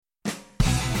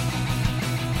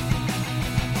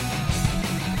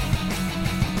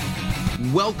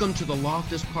Welcome to the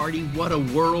Loftus Party. What a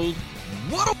world.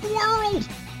 What a world.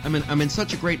 I'm in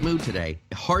such a great mood today.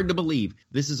 Hard to believe.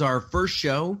 This is our first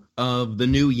show of the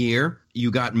new year.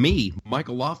 You got me,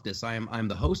 Michael Loftus. I'm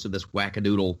the host of this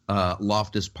wackadoodle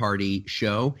Loftus Party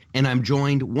show, and I'm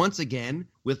joined once again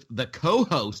with the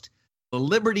co-host. The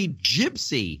Liberty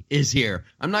Gypsy is here.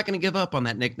 I'm not going to give up on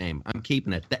that nickname. I'm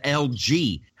keeping it. The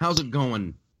LG. How's it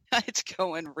going? It's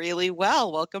going really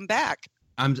well. Welcome back.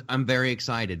 I'm very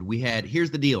excited.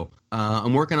 Here's the deal.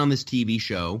 I'm working on this TV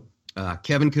show.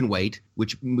 Kevin Can Wait,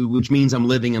 which means I'm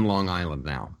living in Long Island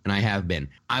now, and I have been.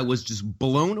 I was just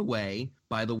blown away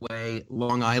by the way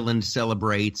Long Island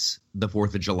celebrates the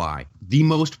 4th of July. The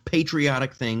most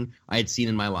patriotic thing I had seen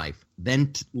in my life.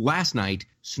 Then last night,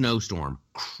 snowstorm.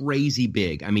 Crazy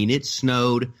big. I mean, it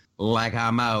snowed like a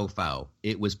mofo.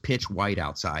 It was pitch white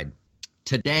outside.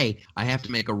 Today, I have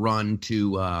to make a run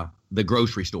to the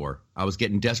grocery store. I was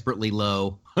getting desperately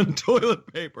low on toilet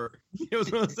paper. It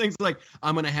was one of those things like,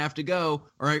 I'm going to have to go,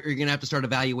 or you're going to have to start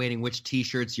evaluating which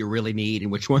T-shirts you really need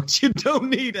and which ones you don't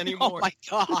need anymore. Oh, my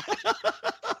God.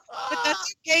 But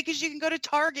that's okay, because you can go to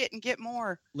Target and get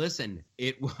more. Listen,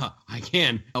 I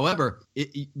can. However,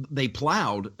 they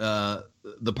plowed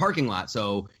the parking lot,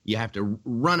 so you have to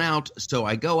run out. So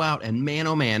I go out, and man,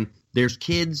 oh man, there's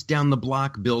kids down the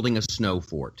block building a snow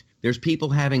fort. There's people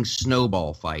having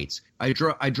snowball fights. I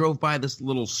drove by this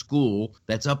little school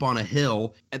that's up on a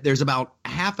hill. There's about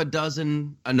half a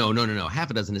dozen. Half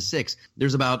a dozen is 6.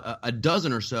 There's about a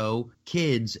dozen or so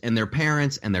kids and their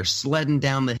parents, and they're sledding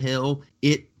down the hill.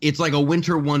 It's like a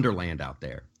winter wonderland out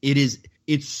there.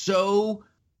 It's so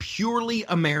purely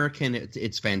American.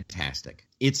 It's fantastic.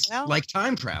 It's like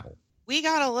time travel. We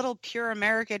got a little pure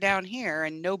America down here,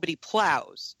 and nobody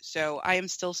plows. So I am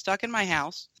still stuck in my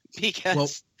house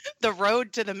because the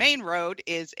road to the main road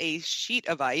is a sheet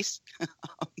of ice.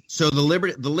 So the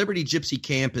Liberty Gypsy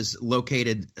Camp is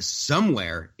located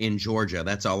somewhere in Georgia.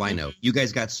 That's all I know. Mm-hmm. You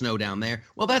guys got snow down there.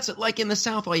 Well, that's like in the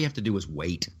South. All you have to do is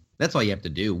wait. That's all you have to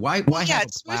do. Why have a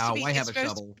plow? Why have a shovel?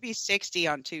 It's supposed to be 60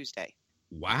 on Tuesday.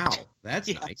 Wow, that's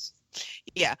nice.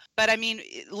 Yeah, but I mean,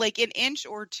 like an inch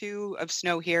or two of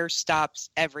snow here stops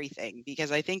everything,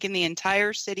 because I think in the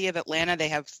entire city of Atlanta, they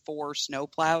have 4 snow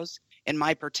plows. In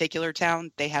my particular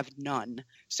town, they have none.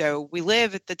 So we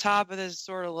live at the top of this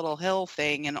sort of little hill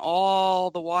thing, and all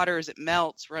the water as it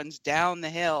melts runs down the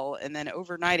hill. And then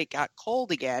overnight it got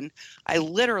cold again. I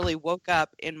literally woke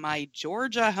up in my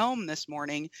Georgia home this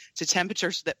morning to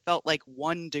temperatures that felt like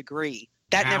 1 degree.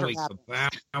 That never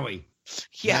happened.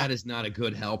 Yeah. That is not a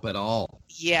good help at all.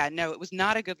 Yeah, no, it was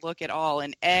not a good look at all.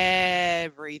 And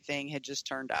everything had just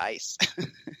turned to ice.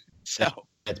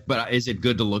 But is it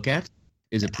good to look at?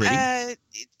 Is it pretty?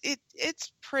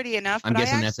 It's pretty enough. I'm but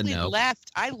guessing I that's a no.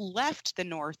 I left the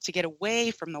North to get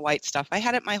away from the white stuff. I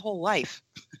had it my whole life.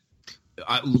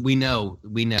 We know.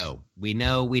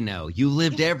 You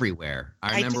lived everywhere.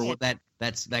 I remember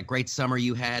that great summer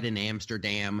you had in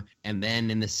Amsterdam, and then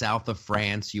in the south of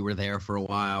France, you were there for a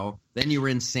while. Then you were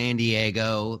in San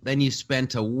Diego. Then you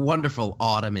spent a wonderful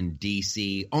autumn in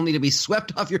D.C., only to be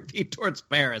swept off your feet towards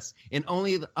Paris in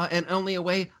only a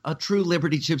way a true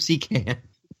Liberty Gypsy can.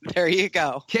 There you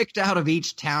go. Kicked out of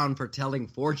each town for telling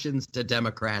fortunes to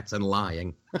Democrats and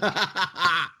lying.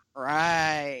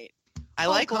 Right. I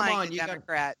like lying to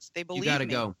Democrats. They believe me. You gotta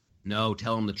go. No,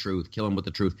 tell them the truth. Kill them with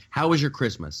the truth. How was your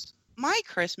Christmas? My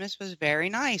Christmas was very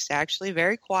nice, actually.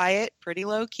 Very quiet, pretty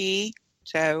low key.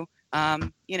 So, I'll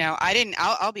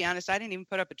be honest, I didn't even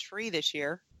put up a tree this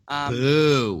year.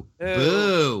 Boo.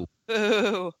 Boo.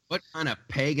 What kind of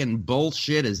pagan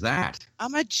bullshit is that?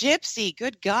 I'm a gypsy.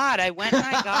 Good God. I went and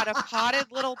I got a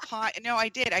potted little pot. No, I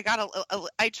did.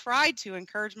 I tried to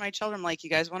encourage my children, like, you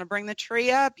guys want to bring the tree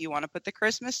up? You want to put the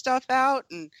Christmas stuff out?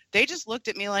 And they just looked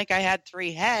at me like I had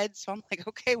 3 heads. So I'm like,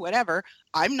 okay, whatever.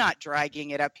 I'm not dragging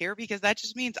it up here, because that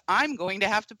just means I'm going to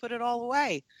have to put it all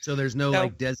away. So there's no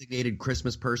designated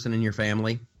Christmas person in your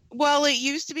family? Well, it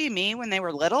used to be me when they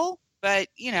were little. But,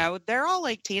 they're all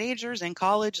like teenagers in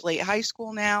college, late high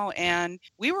school now, and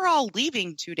we were all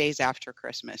leaving 2 days after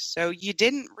Christmas. So you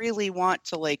didn't really want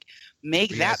to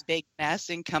make that big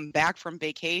mess and come back from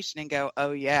vacation and go,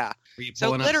 oh, yeah. Are you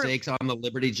pulling up stakes on the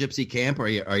Liberty Gypsy Camp? Are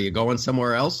you going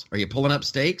somewhere else? Are you pulling up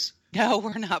stakes? No,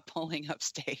 we're not pulling up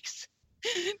stakes.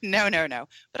 No.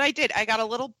 But I did. I got a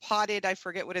little potted, I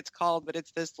forget what it's called, but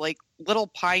it's this little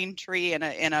pine tree in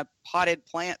a potted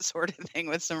plant sort of thing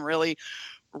with some really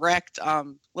wrecked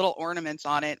little ornaments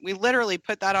on it. We literally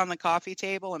put that on the coffee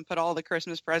table and put all the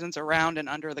Christmas presents around and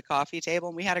under the coffee table,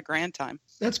 and we had a grand time.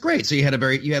 That's great. So you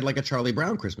had like a Charlie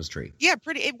Brown Christmas tree. Yeah,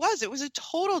 it was a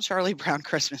total Charlie Brown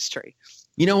Christmas tree.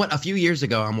 You know what? A few years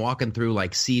ago, I'm walking through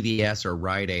like CVS or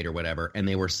Rite Aid or whatever, and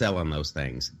they were selling those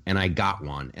things. And I got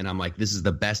one, and I'm like, this is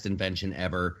the best invention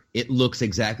ever. It looks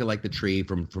exactly like the tree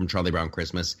from Charlie Brown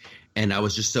Christmas. And I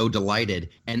was just so delighted.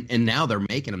 And now they're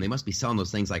making them. They must be selling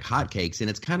those things like hotcakes. And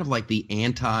it's kind of like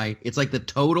it's like the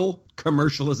total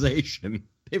commercialization.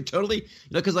 They've totally,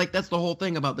 because like that's the whole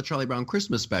thing about the Charlie Brown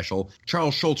Christmas special.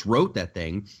 Charles Schultz wrote that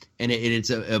thing, and it's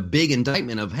a big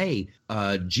indictment of, hey,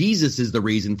 Jesus is the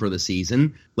reason for the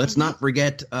season. Let's not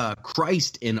forget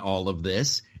Christ in all of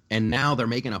this. And now they're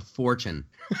making a fortune.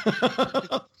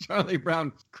 Charlie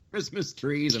Brown Christmas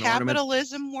trees and ornaments.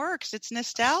 Capitalism works. It's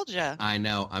nostalgia. I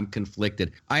know. I'm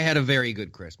conflicted. I had a very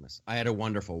good Christmas. I had a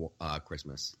wonderful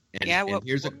Christmas. And,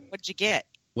 what'd you get?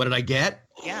 What did I get?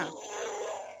 Yeah.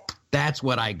 That's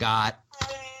what I got.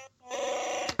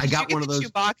 I got one of those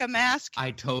Chewbacca mask.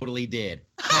 I totally did.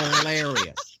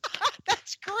 Hilarious.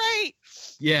 That's great.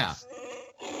 Yeah.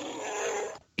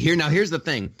 Here's the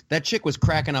thing. That chick was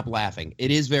cracking up laughing.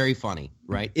 It is very funny,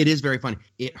 right? It is very funny.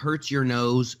 It hurts your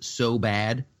nose so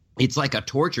bad. It's like a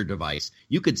torture device.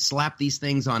 You could slap these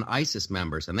things on ISIS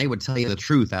members, and they would tell you the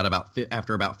truth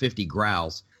after about 50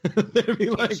 growls. They'd be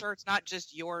like, sure it's not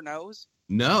just your nose?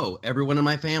 No, everyone in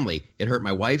my family. It hurt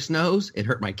my wife's nose. It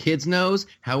hurt my kid's nose.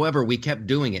 However, we kept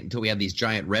doing it until we had these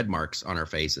giant red marks on our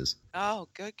faces. Oh,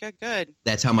 good.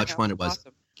 That's how much fun it was.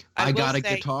 Awesome. I got a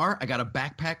guitar. I got a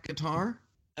backpack guitar.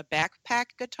 A backpack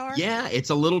guitar? Yeah,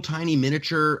 it's a little tiny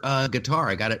miniature guitar.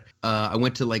 I got it. I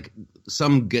went to like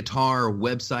some guitar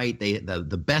website.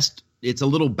 The best. It's a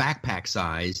little backpack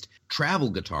sized travel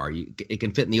guitar. It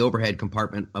can fit in the overhead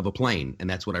compartment of a plane, and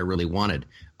that's what I really wanted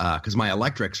because my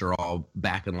electrics are all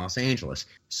back in Los Angeles.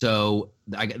 So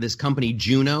I got this company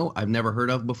Juno I've never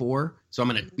heard of before. So I'm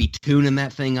going to be tuning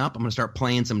that thing up. I'm going to start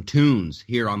playing some tunes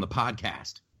here on the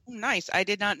podcast. Nice. I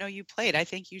did not know you played. I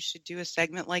think you should do a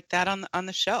segment like that on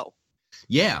the show.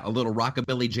 Yeah, a little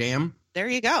rockabilly jam. There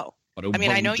you go. I mean,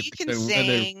 I know you can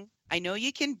sing. I know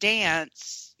you can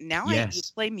dance. Now yes. You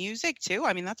play music too.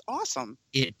 I mean, that's awesome.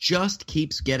 It just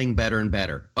keeps getting better and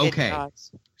better. Okay.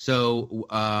 So,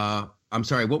 I'm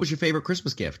sorry. What was your favorite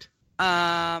Christmas gift?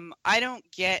 I don't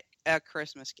get a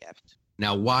Christmas gift.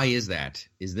 Now, why is that?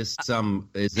 Is this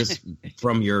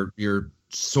from your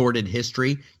sordid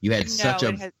history? You had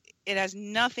it has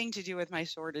nothing to do with my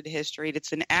sordid history.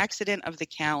 It's an accident of the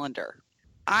calendar.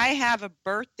 I have a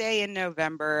birthday in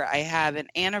November, I have an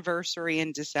anniversary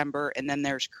in December, and then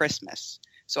there's Christmas.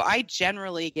 So I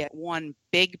generally get one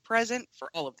big present for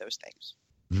all of those things.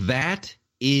 That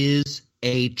is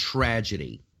a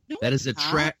tragedy. No, that is it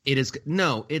is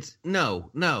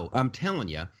no. I'm telling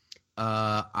you,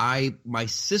 my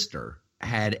sister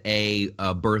had a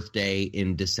birthday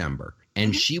in December,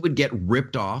 and she would get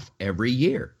ripped off every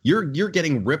year. You're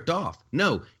getting ripped off.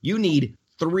 No, you need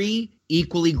 3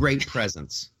 equally great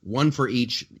presents, one for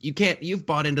each. You've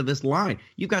bought into this line.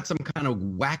 You've got some kind of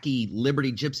wacky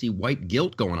Liberty Gypsy white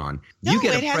guilt going on. No, you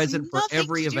get a present for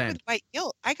every event. With white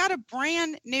guilt. I got a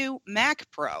brand new Mac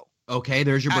Pro. Okay,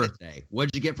 there's your birthday. What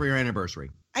did you get for your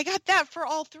anniversary? I got that for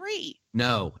all 3.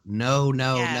 No.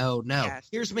 Yes.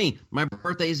 Here's me. My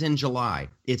birthday's in July.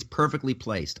 It's perfectly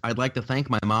placed. I'd like to thank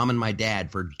my mom and my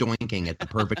dad for doinking at the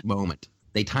perfect moment.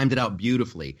 They timed it out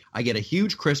beautifully. I get a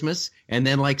huge Christmas, and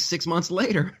then like 6 months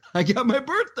later, I got my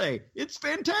birthday. It's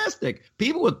fantastic.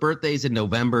 People with birthdays in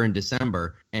November and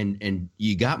December, and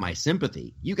you got my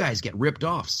sympathy. You guys get ripped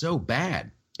off so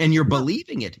bad. And you're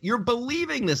believing it. You're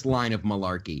believing this line of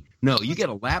malarkey. No, you get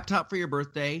a laptop for your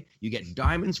birthday, you get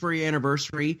diamonds for your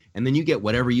anniversary, and then you get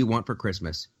whatever you want for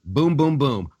Christmas. Boom, boom,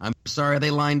 boom. I'm sorry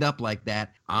they lined up like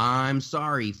that. I'm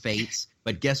sorry, fates.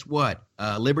 But guess what?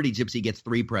 Liberty Gypsy gets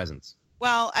 3 presents.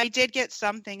 Well, I did get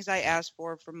some things I asked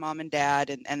for from mom and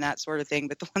dad and that sort of thing.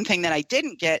 But the one thing that I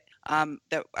didn't get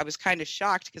that I was kind of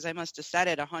shocked because I must have said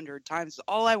it 100 times.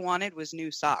 All I wanted was new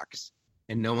socks.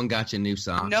 And no one got you new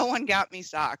socks? No one got me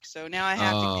socks. So now I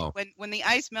have to, when the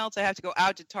ice melts, I have to go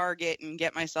out to Target and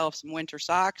get myself some winter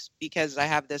socks because I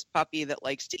have this puppy that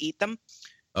likes to eat them.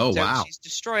 Oh, so wow. She's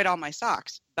destroyed all my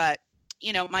socks. But,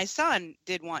 you know, my son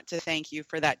did want to thank you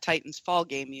for that Titans fall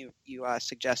game you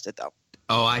suggested, though.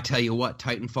 Oh, I tell you what,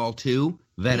 Titanfall 2,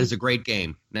 that is a great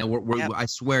game. Now, I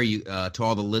swear you to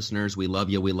all the listeners, we love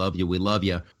you, we love you, we love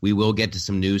you. We will get to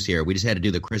some news here. We just had to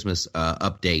do the Christmas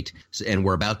update, and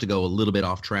we're about to go a little bit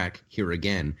off track here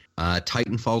again.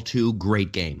 Titanfall 2,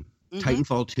 great game. Mm-hmm.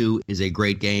 Titanfall 2 is a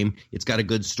great game. It's got a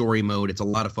good story mode. It's a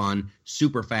lot of fun,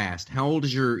 super fast. How old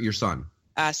is your son?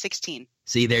 16.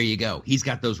 See, there you go. He's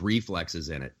got those reflexes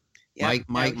in it. Yeah, I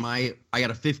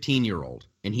got a 15-year-old.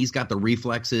 and he's got the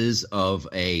reflexes of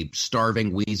a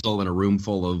starving weasel in a room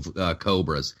full of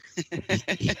cobras.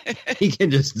 He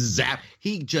can just zap.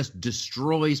 He just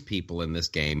destroys people in this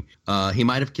game. He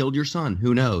might have killed your son.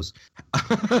 Who knows?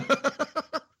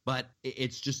 But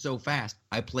it's just so fast.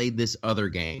 I played this other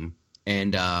game.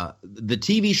 And the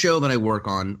TV show that I work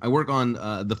on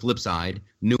the flip side.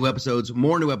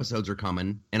 More new episodes are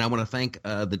coming, and I want to thank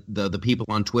the people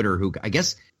on Twitter who, I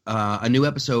guess, a new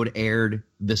episode aired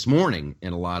this morning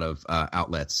in a lot of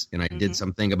outlets, and I did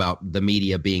something about the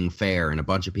media being fair, and a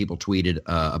bunch of people tweeted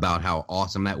about how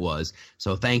awesome that was.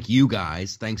 So thank you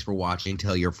guys. Thanks for watching.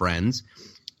 Tell your friends.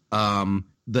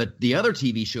 The other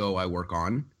TV show I work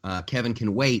on, Kevin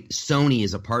Can Wait, Sony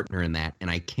is a partner in that,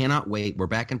 and I cannot wait. We're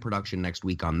back in production next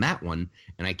week on that one,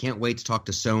 and I can't wait to talk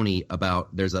to Sony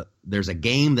about there's a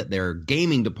game that their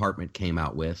gaming department came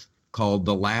out with called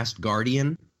The Last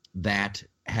Guardian that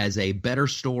has a better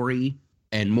story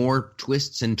and more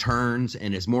twists and turns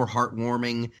and is more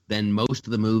heartwarming than most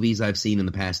of the movies I've seen in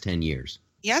the past 10 years.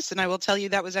 Yes, and I will tell you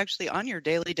that was actually on your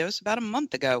Daily Dose about a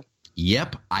month ago.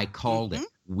 Yep, I called it.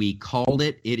 We called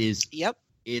it. It is. Yep.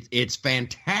 It's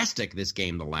fantastic, this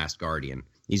game, The Last Guardian.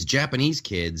 These Japanese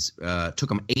kids took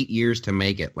them 8 years to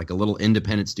make it, like a little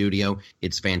independent studio.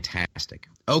 It's fantastic.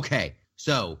 Okay,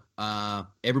 so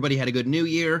everybody had a good New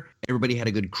Year. Everybody had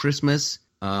a good Christmas.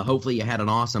 Hopefully you had an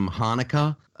awesome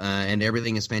Hanukkah, and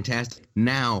everything is fantastic.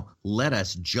 Now, let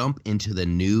us jump into the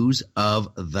news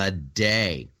of the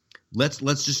day. Let's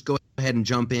just go ahead and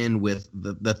jump in with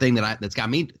the thing that's got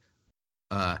me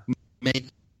Megyn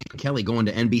Kelly going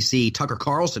to NBC. Tucker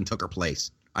Carlson took her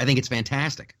place. I think it's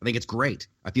fantastic. I think it's great.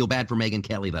 I feel bad for Megyn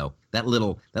Kelly, though. That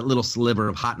little sliver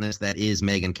of hotness that is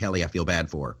Megyn Kelly, I feel bad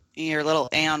for. Your little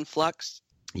Aeon Flux.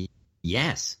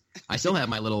 Yes, I still have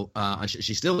my little.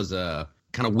 She still is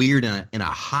kind of weird in a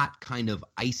hot, kind of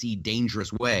icy,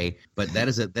 dangerous way. But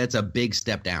that's a big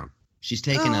step down. She's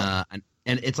taken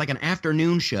and it's like an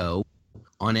afternoon show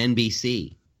on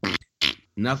NBC.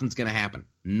 Nothing's going to happen.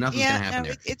 Nothing's going to happen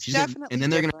there. It's definitely and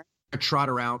then they're going to trot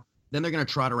her out. Then they're going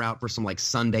to trot her out for some like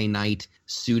Sunday night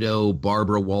pseudo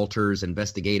Barbara Walters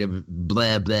investigative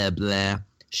blah blah blah.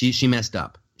 She messed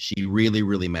up. She really,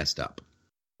 really messed up.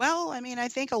 Well, I mean, I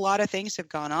think a lot of things have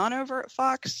gone on over at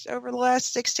Fox over the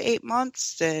last 6 to 8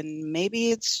 months, and maybe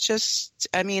it's just.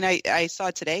 I mean, I saw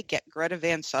today Greta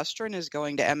Van Susteren is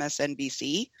going to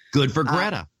MSNBC. Good for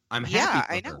Greta. I'm happy. Yeah,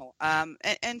 for I know.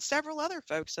 And several other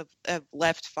folks have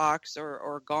left Fox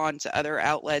or gone to other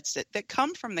outlets that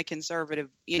come from the conservative,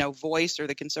 voice or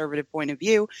the conservative point of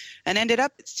view, and ended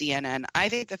up at CNN. I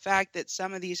think the fact that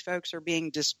some of these folks are being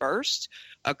dispersed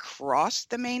across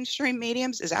the mainstream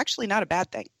mediums is actually not a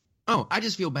bad thing. Oh, I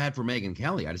just feel bad for Megyn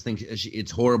Kelly. I just think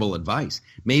it's horrible advice.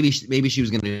 Maybe she was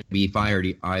going to be fired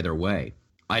either way.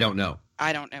 I don't know.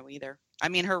 I don't know either. I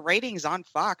mean, her ratings on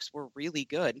Fox were really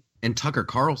good. And Tucker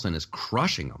Carlson is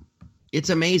crushing them.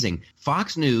 It's amazing.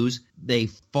 Fox News, they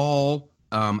fall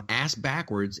ass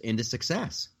backwards into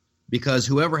success because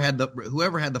whoever had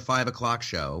the 5 o'clock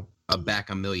show back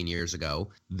a million years ago,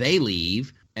 they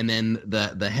leave. And then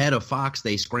the head of Fox,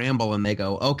 they scramble and they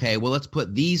go, okay, well, let's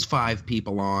put these 5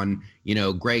 people on,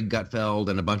 Greg Gutfeld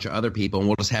and a bunch of other people, and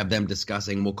we'll just have them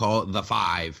discussing. We'll call it the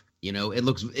 5.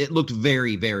 It looked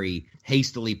very, very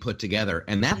hastily put together,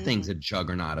 and that thing's a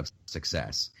juggernaut of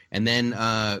success. And then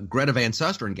Greta Van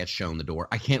Susteren gets shown the door.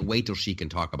 I can't wait till she can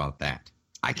talk about that.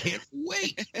 I can't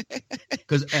wait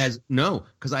because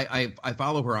I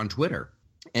follow her on Twitter.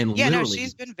 And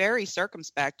she's been very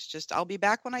circumspect. Just, I'll be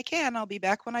back when I can. I'll be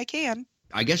back when I can.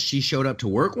 I guess she showed up to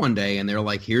work one day and they're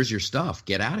like, here's your stuff.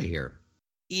 Get out of here.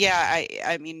 Yeah,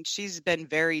 I mean, she's been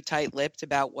very tight-lipped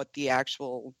about what the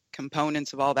actual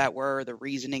components of all that were, the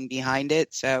reasoning behind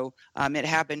it. So it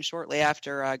happened shortly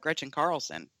after Gretchen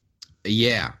Carlson.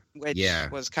 Yeah. Which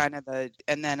was kind of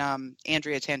and then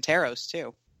Andrea Tantaros,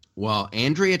 too. Well,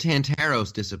 Andrea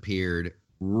Tantaros disappeared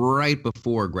right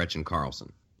before Gretchen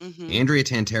Carlson. Mm-hmm. Andrea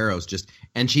Tantaros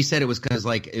and she said it was because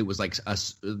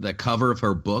the cover of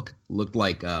her book looked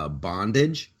like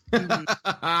bondage,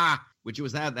 mm-hmm. Which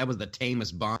was that was the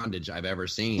tamest bondage I've ever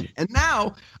seen. And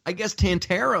now I guess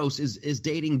Tantaros is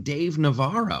dating Dave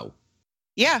Navarro.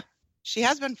 Yeah, she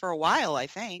has been for a while, I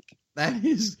think. That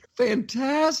is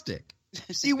fantastic.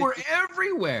 See, we're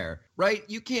everywhere, right?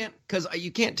 You can't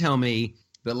tell me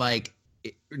that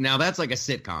now that's like a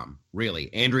sitcom,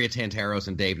 really. Andrea Tantaros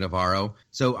and Dave Navarro.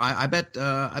 So I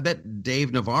bet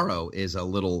Dave Navarro is a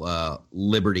little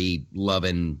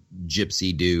liberty-loving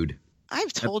gypsy dude.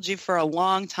 I've told you for a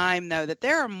long time, though, that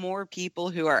there are more people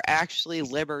who are actually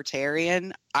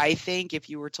libertarian. I think if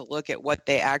you were to look at what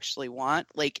they actually want,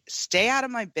 stay out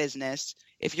of my business.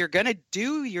 if you're going to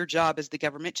do your job as the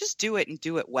government, just do it and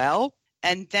do it well.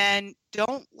 And then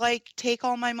don't take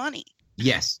all my money.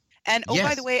 Yes. And yes.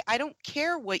 By the way, I don't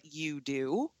care what you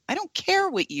do. I don't care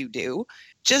what you do.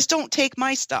 Just don't take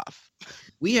my stuff.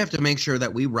 We have to make sure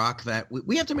that we rock that.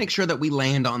 We have to make sure that we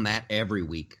land on that every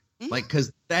week. Mm-hmm.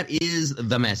 Because that is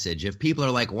the message. If people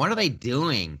are like, what are they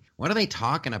doing? What are they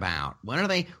talking about?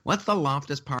 What's the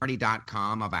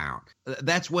loftusparty.com about?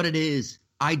 That's what it is.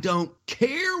 I don't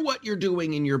care what you're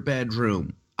doing in your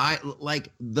bedroom.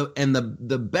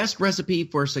 The best recipe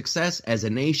for success as a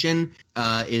nation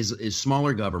is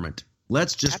smaller government.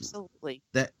 Let's just absolutely.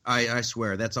 That I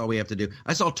swear that's all we have to do.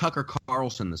 I saw Tucker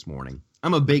Carlson this morning.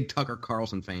 I'm a big Tucker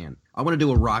Carlson fan. I want to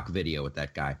do a rock video with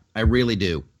that guy. I really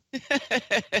do.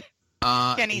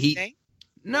 Can he sing?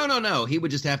 No. He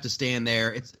would just have to stand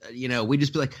there. It's we'd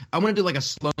just be like, I want to do like a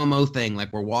slow-mo thing,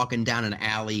 like we're walking down an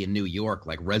alley in New York,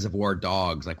 like Reservoir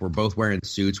Dogs, like we're both wearing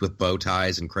suits with bow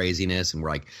ties and craziness, and we're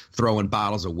like throwing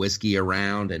bottles of whiskey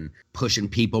around and pushing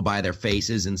people by their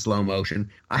faces in slow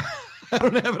motion. I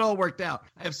don't have it all worked out.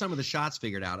 I have some of the shots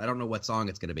figured out. I don't know what song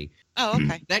it's going to be. Oh,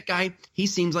 okay. That guy, he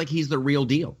seems like he's the real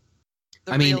deal.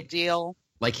 Real deal.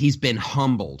 Like he's been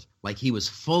humbled. Like he was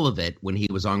full of it when he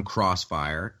was on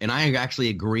Crossfire. And I actually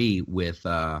agree with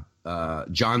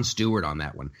Jon Stewart on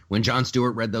that one. When Jon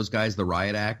Stewart read those guys the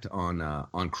riot act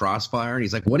on Crossfire, and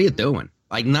he's like, what are you doing?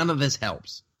 Like none of this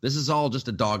helps. This is all just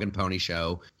a dog and pony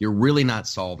show. You're really not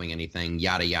solving anything,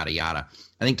 yada, yada, yada.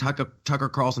 I think Tucker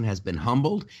Carlson has been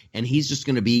humbled, and he's just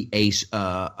going to be a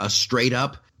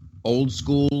straight-up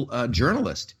old-school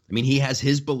journalist. I mean, he has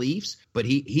his beliefs, but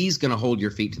he's going to hold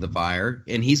your feet to the fire,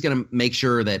 and he's going to make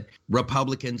sure that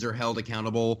Republicans are held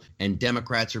accountable and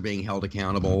Democrats are being held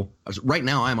accountable. Right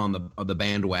now, I'm on the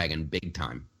bandwagon big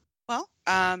time. Well,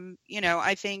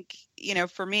 I think,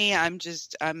 for me, I'm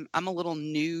a little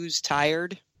news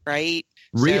tired, right?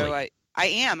 Really? So I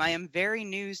am very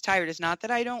news tired. It's not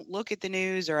that I don't look at the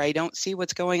news or I don't see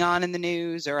what's going on in the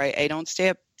news or I don't stay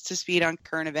up to speed on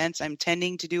current events. I'm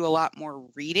tending to do a lot more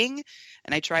reading,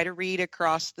 and I try to read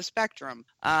across the spectrum.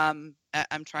 I'm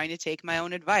trying to take my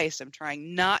own advice. I'm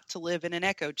trying not to live in an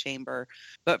echo chamber.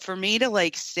 But for me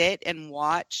to sit and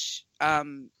watch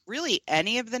really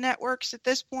any of the networks at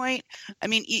this point, I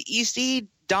mean, you see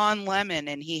Don Lemon,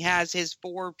 and he has his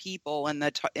 4 people in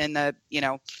the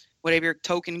whatever your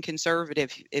token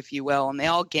conservative, if you will, and they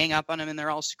all gang up on him and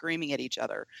they're all screaming at each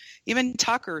other. Even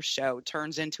Tucker's show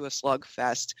turns into a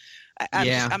slugfest.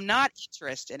 I'm not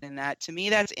interested in that. To me,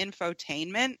 that's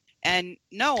infotainment. And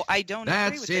no, I don't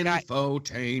agree with the guy. That's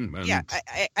infotainment. Yeah,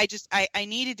 I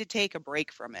needed to take a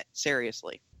break from it.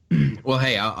 Seriously. Well,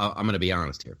 hey, I'm going to be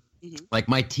honest here. Mm-hmm. Like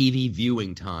my TV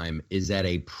viewing time is at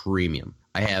a premium.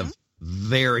 I have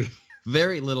very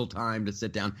little time to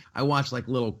sit down. I watch like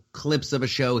little clips of a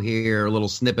show here, a little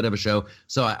snippet of a show.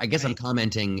 So I guess I'm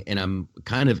commenting and I'm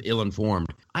kind of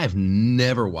ill-informed. I have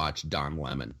never watched Don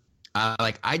Lemon.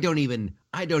 I don't even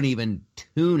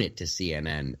tune it to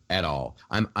CNN at all.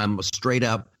 I'm straight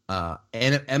up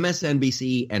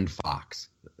MSNBC and Fox.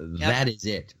 Yep. That is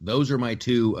it. Those are my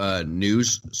 2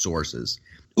 news sources.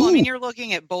 Well, I mean, you're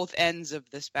looking at both ends of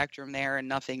the spectrum there, and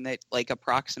nothing that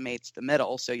approximates the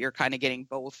middle. So you're kind of getting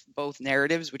both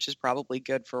narratives, which is probably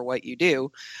good for what you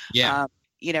do. Yeah.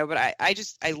 But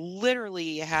I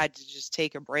literally had to just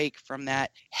take a break from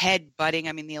that head butting.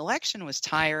 I mean, the election was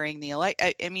tiring.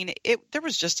 There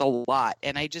was just a lot.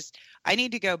 And I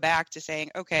need to go back to saying,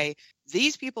 okay,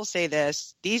 these people say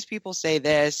this, these people say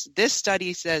this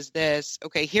study says this.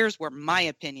 Okay, here's where my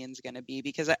opinion's going to be,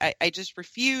 because I just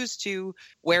refuse to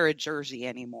wear a jersey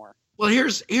anymore. Well,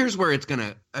 here's where it's going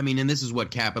to – I mean, and this is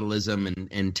what capitalism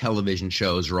and television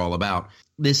shows are all about.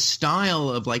 This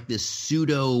style of this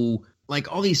pseudo –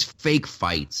 all these fake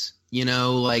fights,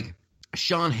 like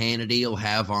Sean Hannity will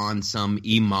have on some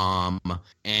imam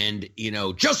and,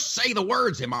 just say the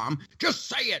words, imam, just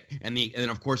say it. And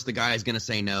of course the guy is going to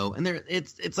say no. And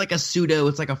it's like a pseudo,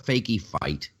 it's like a fakey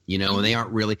fight, and they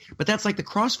aren't really, but that's like the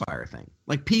Crossfire thing.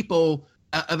 Like people,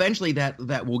 eventually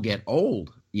that will get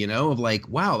old, of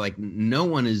wow, no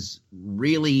one is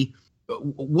really –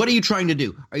 what are you trying to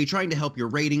do? Are you trying to help your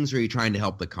ratings or are you trying to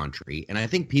help the country? And I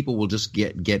think people will just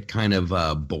get kind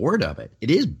of bored of it.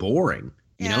 It is boring.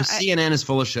 CNN is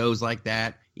full of shows like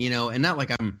that, and not like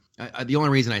the only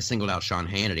reason I singled out Sean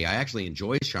Hannity, I actually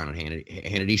enjoy Sean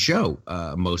Hannity's show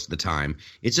most of the time.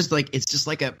 It's just like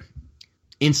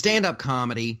in stand-up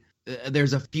comedy,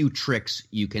 there's a few tricks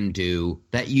you can do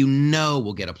that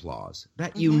will get applause.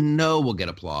 Will get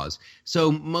applause.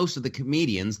 So most of the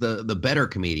comedians, the better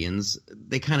comedians,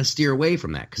 they kind of steer away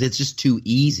from that because it's just too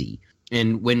easy.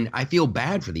 And when I feel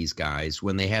bad for these guys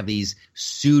when they have these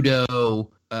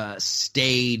pseudo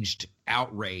staged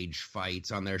outrage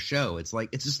fights on their show, it's like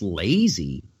it's just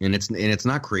lazy and it's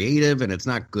not creative and it's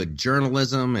not good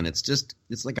journalism and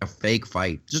it's like a fake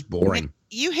fight, just boring.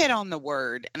 You hit on the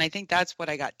word, and I think that's what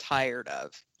I got tired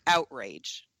of.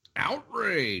 Outrage.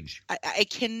 Outrage. I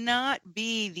cannot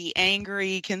be the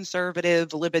angry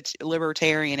conservative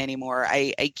libertarian anymore.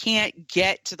 I can't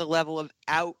get to the level of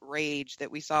outrage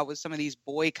that we saw with some of these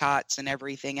boycotts and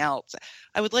everything else.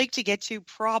 I would like to get to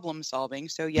problem solving.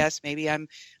 So yes, maybe I'm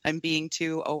being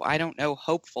too, I don't know,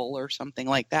 hopeful or something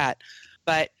like that.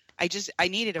 But I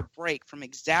needed a break from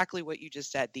exactly what you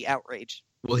just said, the outrage.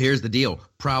 Well, here's the deal.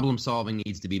 Problem solving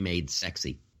needs to be made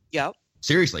sexy. Yep.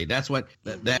 Seriously, that's what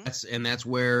that's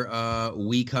where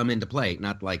we come into play.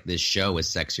 Not like this show is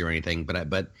sexy or anything,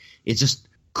 but it's just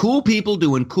cool people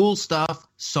doing cool stuff,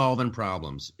 solving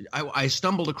problems. I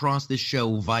stumbled across this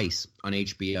show Vice on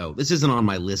HBO. This isn't on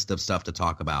my list of stuff to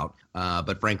talk about,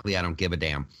 but frankly, I don't give a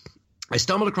damn. I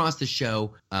stumbled across the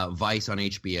show Vice on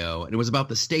HBO, and it was about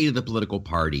the state of the political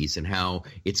parties and how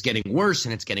it's getting worse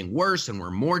and it's getting worse, and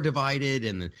we're more divided.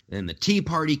 And then the Tea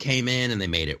Party came in and they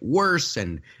made it worse.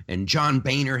 And John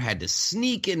Boehner had to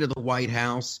sneak into the White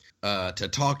House to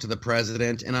talk to the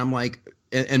president. And I'm like,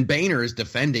 and Boehner is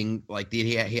defending like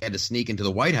he had to sneak into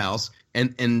the White House.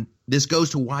 And this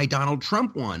goes to why Donald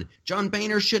Trump won. John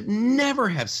Boehner should never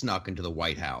have snuck into the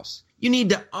White House. You need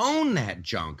to own that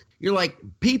junk. You're like,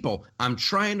 people, I'm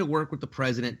trying to work with the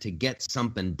president to get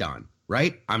something done,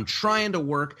 right? I'm trying to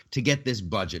work to get this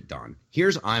budget done.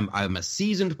 I'm a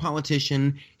seasoned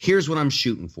politician. Here's what I'm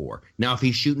shooting for. Now, if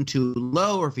he's shooting too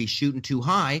low or if he's shooting too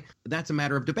high, that's a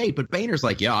matter of debate. But Boehner's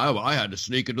like, yeah, I had to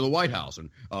sneak into the White House, and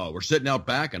we're sitting out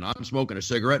back, and I'm smoking a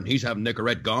cigarette, and he's having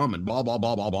Nicorette gum, and blah, blah,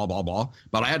 blah, blah, blah, blah, blah.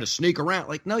 But I had to sneak around.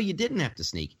 Like, no, you didn't have to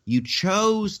sneak. You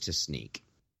chose to sneak.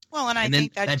 Well, and I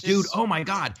think that dude, oh my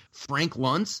God, Frank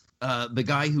Luntz, the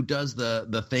guy who does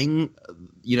the thing,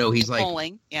 he's like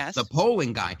polling, yes, the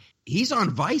polling guy. He's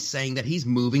on Vice saying that he's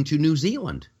moving to New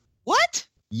Zealand. What?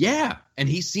 Yeah, and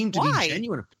he seemed to be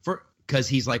genuine because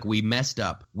he's like, we messed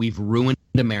up, we've ruined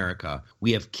America,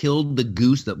 we have killed the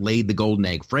goose that laid the golden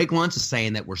egg. Frank Luntz is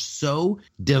saying that we're so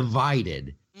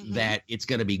divided. Mm-hmm. That it's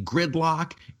going to be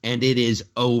gridlock and it is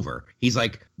over. He's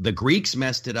like, the Greeks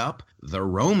messed it up, the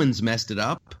Romans messed it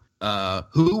up.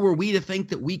 Who were we to think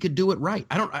that we could do it right?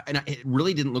 It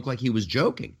really didn't look like he was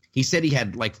joking. He said he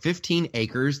had like 15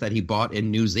 acres that he bought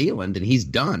in New Zealand, and he's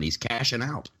done. He's cashing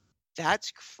out.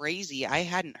 That's crazy. I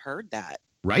hadn't heard that.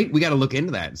 Right? We got to look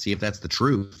into that and see if that's the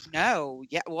truth. No.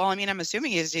 Yeah. Well, I mean, I'm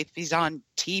assuming if he's on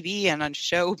TV and on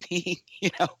show being,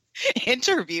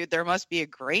 interviewed, there must be a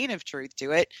grain of truth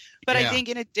to it. But yeah. I think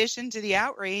in addition to the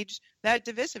outrage, that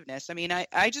divisiveness. I mean,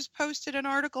 I just posted an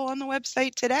article on the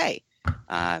website today.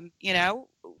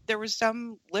 There was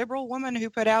some liberal woman who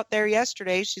put out there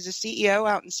yesterday, she's a CEO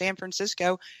out in San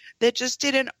Francisco, that just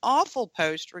did an awful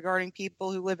post regarding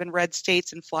people who live in red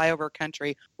states and flyover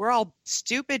country. We're all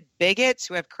stupid bigots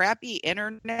who have crappy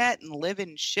internet and live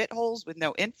in shitholes with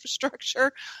no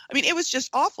infrastructure. I mean, it was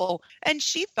just awful. And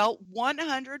she felt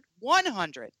 100%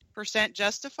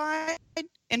 justified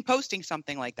in posting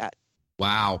something like that.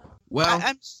 Wow. Well,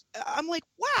 I'm like,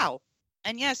 wow.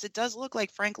 And yes, it does look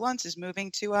like Frank Luntz is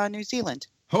moving to New Zealand.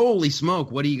 Holy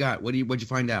smoke. What do you got? What'd you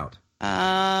find out?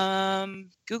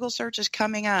 Google search is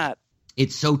coming up.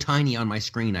 It's so tiny on my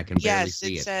screen I can barely see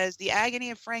it. Yes, it says, the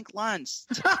agony of Frank Luntz.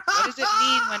 What does it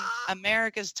mean when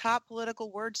America's top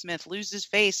political wordsmith loses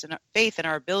faith in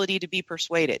our ability to be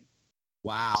persuaded?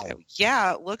 Wow. So,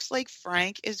 yeah, it looks like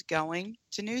Frank is going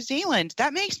to New Zealand.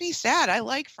 That makes me sad. I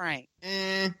like Frank.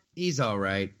 He's all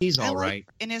right. He's all right.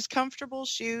 In his comfortable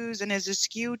shoes and his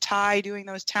askew tie doing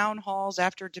those town halls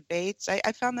after debates,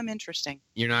 I found them interesting.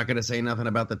 You're not going to say nothing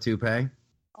about the toupee?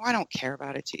 Oh, I don't care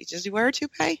about it. Does he wear a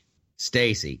toupee?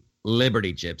 Stacy,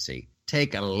 Liberty Gypsy,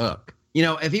 take a look.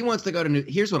 If he wants to go to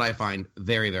here's what I find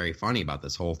very, very funny about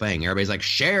this whole thing. Everybody's like,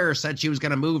 Cher said she was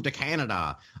going to move to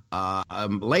Canada.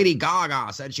 Lady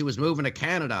Gaga said she was moving to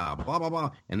Canada, blah, blah,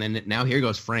 blah. And then now here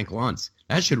goes Frank Luntz.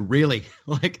 That should really,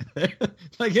 like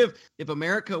if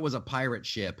America was a pirate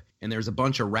ship and there's a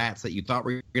bunch of rats that you thought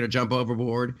were going to jump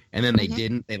overboard and then they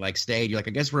didn't, they stayed, you're like,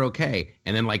 I guess we're okay.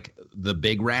 And then the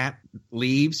big rat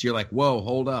leaves, you're like, whoa,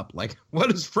 hold up. Like, what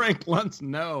does Frank Luntz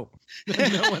know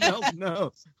that no one else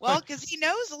knows? Well, because he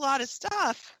knows a lot of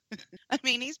stuff. I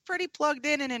mean, he's pretty plugged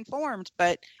in and informed,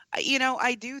 but,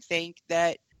 I do think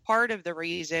that part of the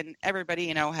reason everybody,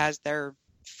 has their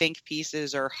think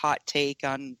pieces or hot take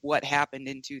on what happened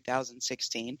in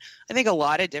 2016. I think a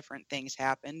lot of different things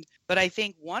happened, but I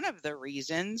think one of the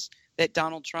reasons that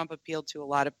Donald Trump appealed to a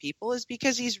lot of people is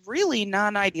because he's really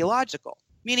non-ideological,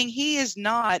 meaning he is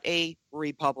not a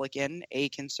Republican, a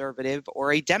conservative,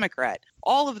 or a Democrat.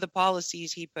 All of the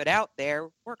policies he put out there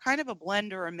were kind of a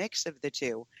blend or a mix of the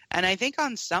two. And I think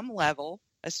on some level,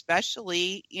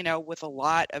 especially, with a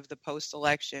lot of the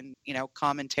post-election,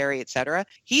 commentary, et cetera,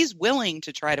 he's willing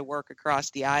to try to work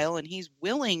across the aisle and he's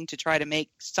willing to try to make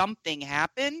something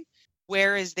happen.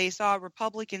 Whereas they saw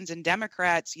Republicans and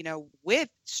Democrats, with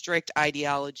strict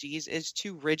ideologies is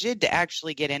too rigid to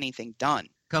actually get anything done.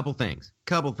 Couple things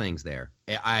there.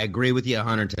 I agree with you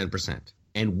 110%.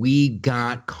 And we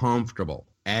got comfortable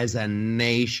as a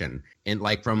nation, and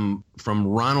like from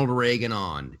Ronald Reagan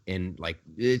on, and like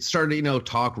it started,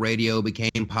 talk radio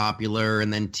became popular,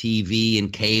 and then TV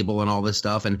and cable and all this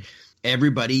stuff, and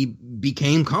everybody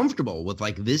became comfortable with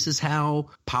like, this is how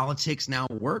politics now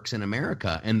works in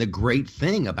America. And the great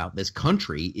thing about this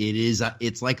country,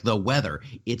 it's like the weather.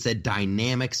 It's a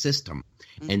dynamic system.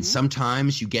 Mm-hmm. And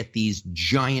sometimes you get these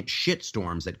giant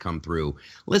shitstorms that come through.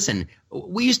 Listen,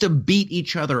 we used to beat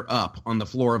each other up on the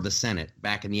floor of the Senate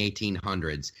back in the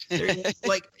 1800s.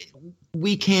 Like,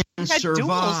 we can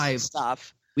survive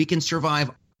stuff. We can survive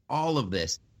all of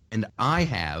this. And I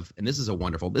have, and this is a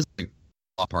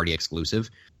party exclusive.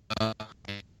 I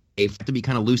have to be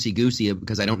kind of loosey-goosey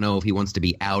because I don't know if he wants to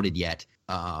be outed yet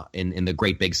in the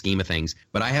great big scheme of things.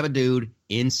 But I have a dude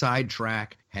inside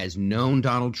track, has known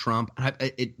Donald Trump.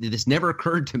 This never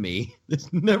occurred to me.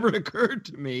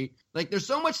 Like, there's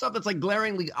so much stuff that's like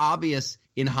glaringly obvious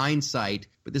in hindsight.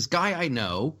 But this guy I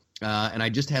know, and I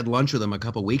just had lunch with him a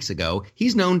couple weeks ago,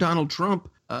 he's known Donald Trump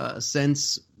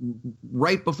since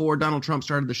right before Donald Trump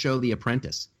started the show The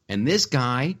Apprentice. And this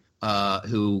guy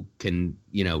who can,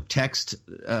 text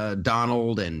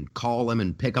Donald and call him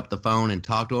and pick up the phone and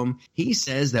talk to him. He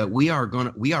says that we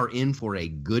are in for a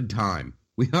good time.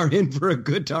 We are in for a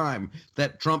good time,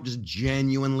 that Trump just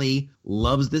genuinely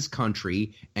loves this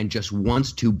country and just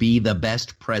wants to be the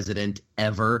best president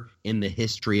ever in the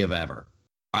history of ever.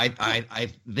 I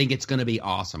think it's going to be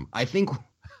awesome. I think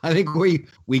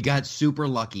we got super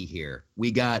lucky here.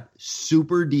 We got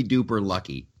super de-duper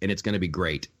lucky, and it's going to be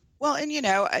great. Well, and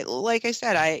like I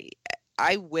said,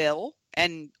 I will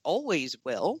and always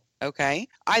will. Okay,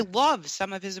 I love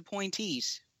some of his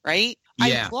appointees. Right?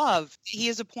 Yeah. I love he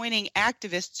is appointing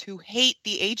activists who hate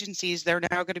the agencies they're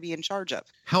now going to be in charge of.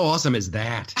 How awesome is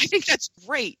that? I think that's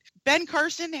great. Ben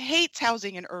Carson hates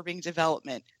housing and urban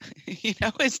development.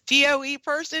 His DOE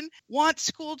person wants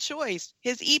school choice.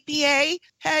 His EPA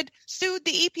head sued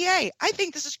the EPA. I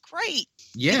think this is great.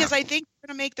 Yeah. Because I think we're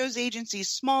going to make those agencies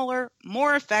smaller,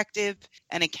 more effective,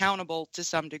 and accountable to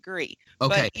some degree.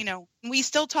 Okay. But, we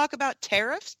still talk about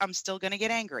tariffs. I'm still going to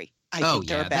get angry. I think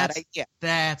they're a bad idea.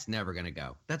 That's never going to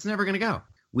go. That's never going to go.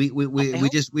 We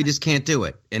just can't do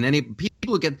it. And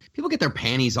people get their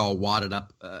panties all wadded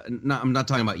up. I'm not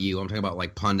talking about you. I'm talking about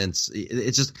like pundits.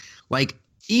 It's just like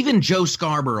even Joe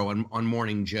Scarborough on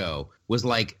Morning Joe was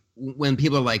like, when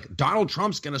people are like, Donald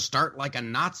Trump's going to start like a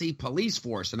Nazi police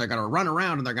force and they're going to run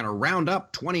around and they're going to round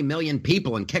up 20 million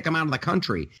people and kick them out of the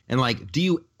country. And like, do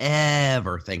you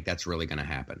ever think that's really going to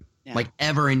happen? Yeah. Like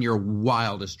ever in your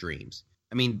wildest dreams?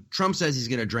 I mean, Trump says he's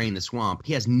going to drain the swamp.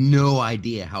 He has no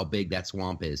idea how big that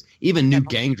swamp is. Even Newt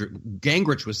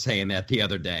Gingrich was saying that the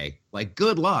other day. Like,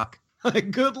 good luck.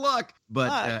 Good luck.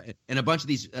 But and a bunch of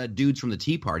these dudes from the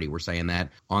Tea Party were saying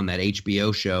that on that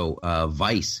HBO show,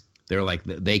 Vice. They're like,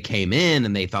 they came in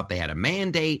and they thought they had a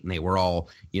mandate and they were all,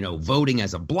 voting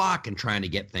as a block and trying to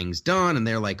get things done. And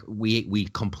they're like, we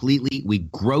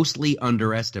grossly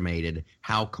underestimated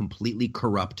how completely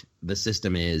corrupt the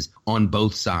system is on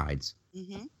both sides.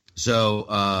 Mm-hmm.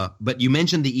 So, but you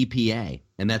mentioned the EPA,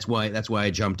 and that's why I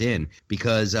jumped in,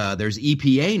 because there's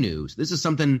EPA news. This is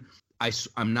something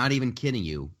I'm not even kidding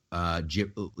you.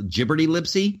 Gibberty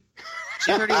Lipsy?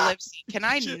 Gibberty Lipsy. Can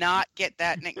I not get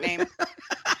that nickname?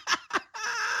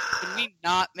 Can we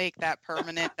not make that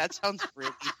permanent? That sounds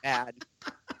really bad.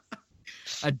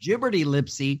 A Gibberty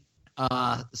Lipsy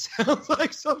sounds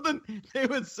like something they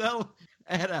would sell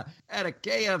at a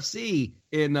KFC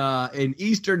in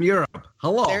Eastern Europe.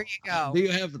 Hello. There you go.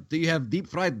 Do you have deep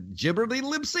fried Gibberty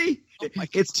Lipsy? Oh my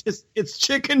God. It's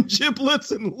chicken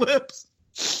giblets and lips.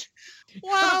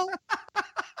 Wow.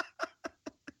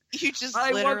 You just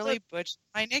literally butchered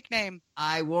my nickname.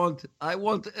 I want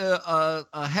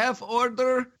a half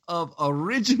order of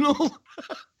original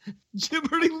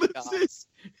Gibberty Lipsies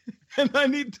and I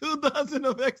need 2 dozen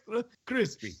of extra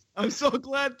crispy. I'm so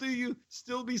glad to you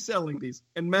still be selling these.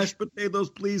 And mashed potatoes,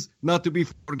 please, not to be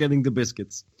forgetting the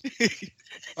biscuits.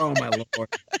 Oh, my Lord.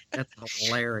 That's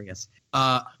hilarious.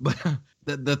 But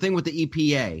the thing with the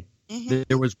EPA,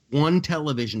 there was one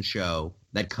television show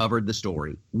that covered the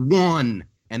story. One.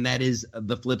 And that is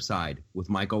The Flip Side with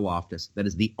Michael Loftus. That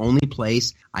is the only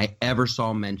place I ever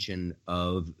saw mention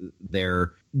of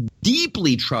their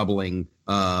deeply troubling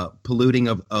polluting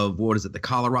of what is it, the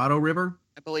Colorado River?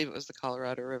 I believe it was the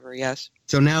Colorado River, yes.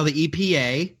 So now the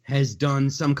EPA has done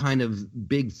some kind of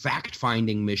big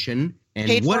fact-finding mission. And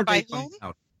Paid what for did they by find whom?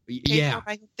 out? Paid for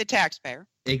by the taxpayer.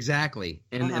 Exactly.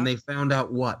 And they found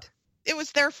out what? It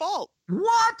was their fault.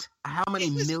 What? How many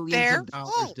millions of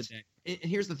dollars fault. did that? And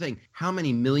here's the thing. How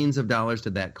many millions of dollars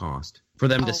did that cost for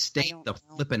them to I state don't the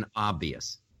know. flippin'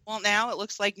 obvious? Well, now it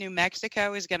looks like New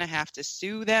Mexico is going to have to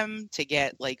sue them to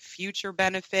get like future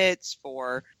benefits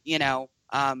for,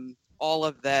 all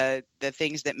of the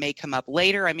things that may come up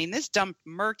later. I mean, this dumped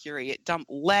mercury, it dumped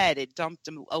lead, it dumped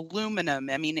aluminum.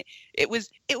 I mean, it was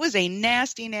a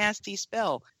nasty, nasty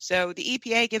spill. So the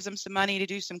EPA gives them some money to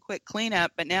do some quick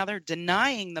cleanup, but now they're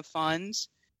denying the funds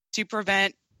to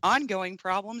prevent ongoing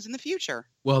problems in the future.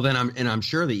 Well, then I'm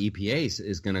sure the EPA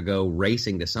is going to go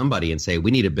racing to somebody and say, we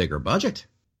need a bigger budget.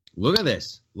 Look at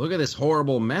this. Look at this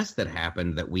horrible mess that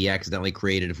happened that we accidentally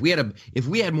created. If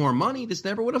we had more money, this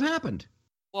never would have happened.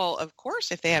 Well, of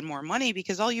course, if they had more money,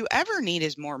 because all you ever need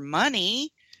is more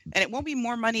money, and it won't be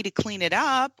more money to clean it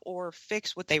up or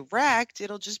fix what they wrecked.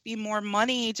 It'll just be more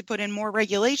money to put in more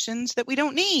regulations that we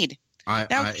don't need.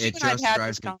 It just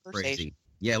drives me crazy.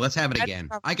 Yeah, let's have it again.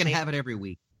 I can have it every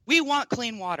week. We want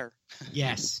clean water.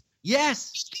 Yes.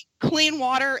 Yes. Clean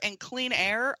water and clean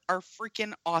air are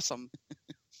freaking awesome.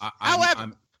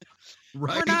 However,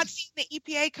 we're not seeing the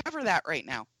EPA cover that right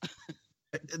now.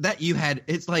 That you had,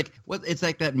 it's like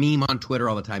that meme on Twitter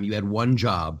all the time. You had one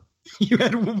job. You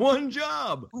had one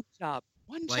job.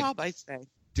 One job, I say.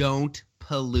 Don't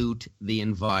pollute the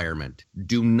environment.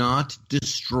 Do not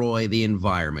destroy the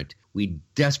environment. We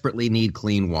desperately need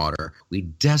clean water. We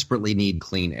desperately need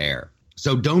clean air.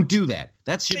 So don't do that.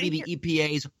 That should be the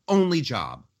EPA's only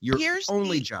job. Your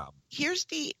only job. Here's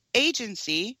the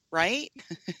agency, right?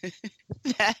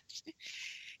 that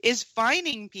is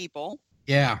fining people.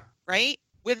 Yeah. Right?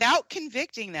 Without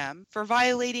convicting them for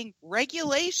violating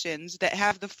regulations that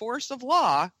have the force of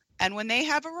law. And when they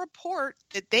have a report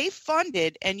that they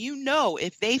funded, and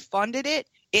if they funded it,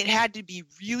 it had to be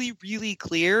really, really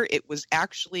clear it was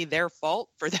actually their fault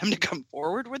for them to come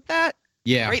forward with that.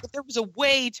 Yeah. Right? If there was a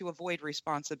way to avoid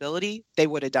responsibility, they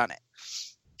would have done it.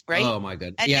 Right? Oh, my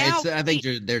goodness. I think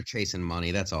they're chasing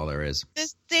money. That's all there is.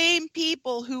 The same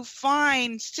people who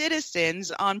fine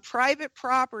citizens on private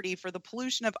property for the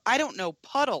pollution of, I don't know,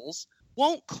 puddles,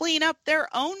 won't clean up their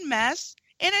own mess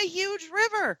in a huge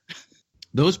river.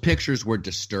 Those pictures were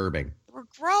disturbing. They were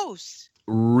gross.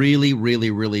 Really,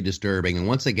 really, really disturbing. And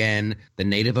once again, the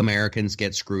Native Americans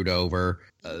get screwed over.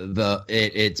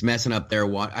 It's messing up their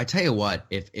water. I tell you what,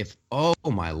 if oh,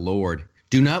 my Lord.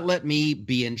 Do not let me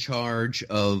be in charge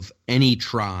of any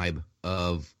tribe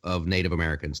of Native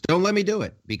Americans. Don't let me do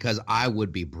it, because I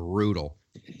would be brutal.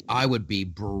 I would be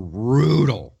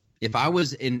brutal. If I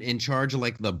was in charge of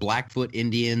like the Blackfoot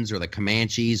Indians or the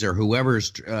Comanches or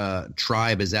whoever's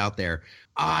tribe is out there,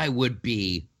 I would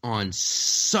be on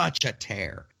such a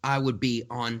tear.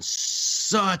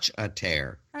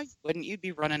 Wouldn't you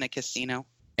be running a casino?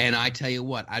 And I tell you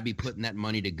what, I'd be putting that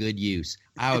money to good use.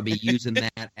 I would be using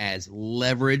that as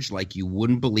leverage like you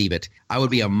wouldn't believe it. I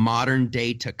would be a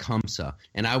modern-day Tecumseh,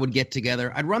 and I would get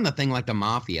together. I'd run the thing like the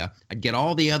mafia. I'd get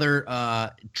all the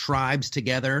other tribes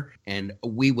together, and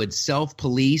we would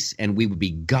self-police, and we would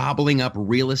be gobbling up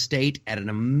real estate at an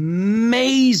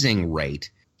amazing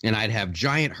rate. And I'd have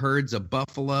giant herds of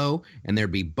buffalo, and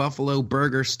there'd be buffalo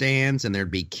burger stands, and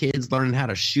there'd be kids learning how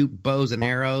to shoot bows and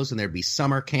arrows, and there'd be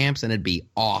summer camps, and it'd be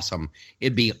awesome.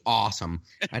 It'd be awesome.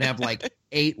 I'd have like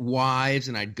 8 wives,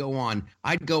 and I'd go on.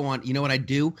 You know what I'd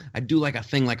do? I'd do like a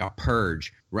thing like a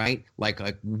purge, right? Like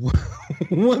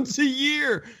once a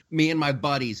year, me and my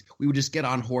buddies, we would just get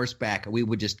on horseback, and we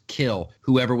would just kill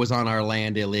whoever was on our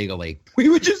land illegally. We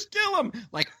would just kill them,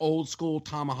 like old school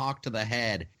tomahawk to the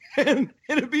head. And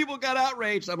if people got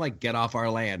outraged, I'm like, get off our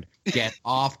land. Get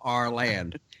off our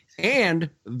land. And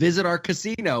visit our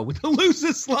casino with the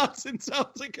loosest slots in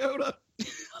South Dakota.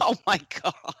 Oh, my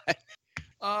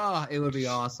God. It would be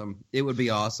awesome. It would be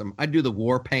awesome. I'd do the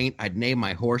war paint. I'd name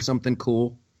my horse something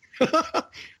cool.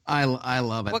 I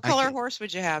love it. What color horse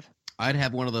would you have? I'd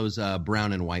have one of those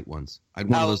brown and white ones. I'd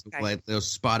want of those like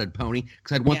those spotted pony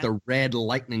because I'd want the red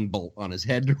lightning bolt on his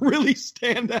head to really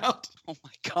stand out. Oh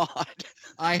my God!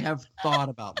 I have thought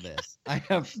about this. I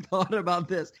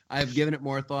have given it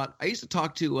more thought. I used to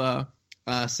talk to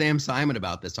Sam Simon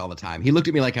about this all the time. He looked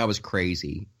at me like I was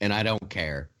crazy, and I don't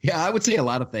care. Yeah, I would say a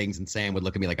lot of things, and Sam would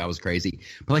look at me like I was crazy.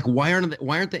 But like, why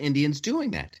aren't the Indians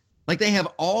doing that? Like they have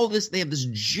all this. They have this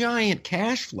giant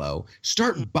cash flow.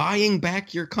 Start buying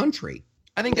back your country.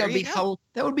 I think that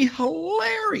would be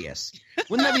hilarious.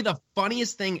 Wouldn't that be the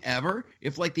funniest thing ever?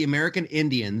 If like the American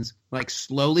Indians, like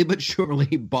slowly but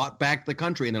surely bought back the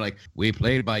country, and they're like, "We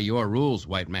played by your rules,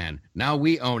 white man. Now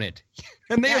we own it,"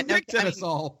 and they evicted us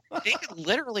all. They could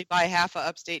literally buy half of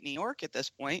upstate New York at this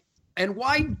point. And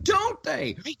why don't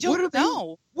they? I don't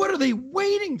know. What are they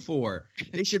waiting for?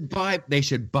 They should buy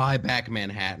back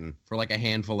Manhattan for like a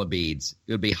handful of beads.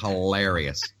 It would be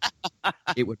hilarious.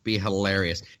 It would be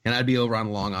hilarious. And I'd be over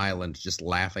on Long Island just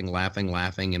laughing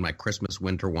in my Christmas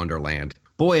winter wonderland.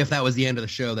 Boy, if that was the end of the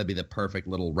show, that'd be the perfect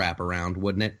little wraparound,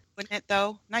 wouldn't it? Wouldn't it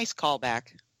though? Nice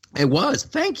callback. It was.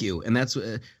 Thank you. And that's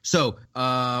so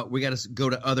we got to go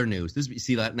to other news.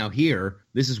 See that now here.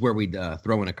 This is where we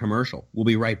throw in a commercial. We'll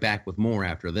be right back with more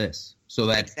after this. So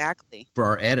that exactly for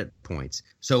our edit points.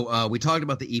 So we talked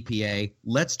about the EPA.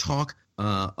 Let's talk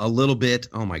a little bit.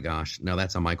 Oh my gosh. No,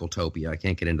 that's a Michaeltopia. I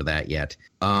can't get into that yet.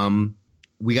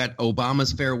 We got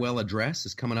Obama's farewell address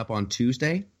is coming up on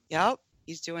Tuesday. Yep.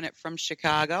 He's doing it from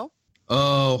Chicago.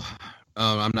 Oh,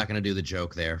 I'm not going to do the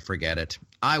joke there. Forget it.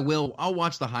 I'll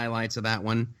watch the highlights of that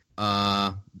one.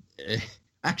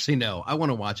 Actually, no. I want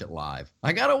to watch it live.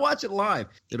 I got to watch it live.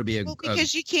 It'll be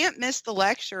because you can't miss the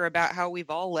lecture about how we've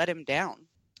all let him down.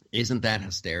 Isn't that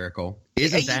hysterical?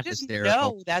 Isn't that hysterical?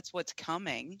 No, that's what's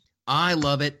coming. I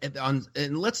love it.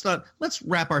 And let's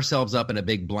wrap ourselves up in a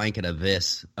big blanket of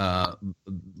this,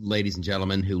 ladies and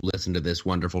gentlemen who listen to this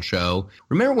wonderful show.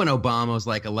 Remember when Obama was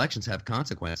like, elections have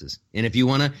consequences, and if you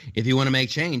want to make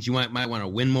change, you might want to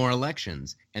win more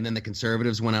elections. And then the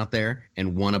conservatives went out there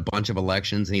and won a bunch of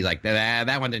elections, and he's like,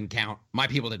 that one didn't count. My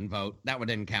people didn't vote. That one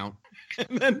didn't count.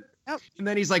 And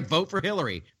then he's like, vote for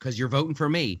Hillary because you're voting for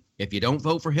me. If you don't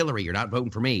vote for Hillary, you're not voting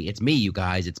for me. It's me, you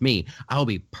guys. It's me. I'll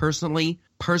be personally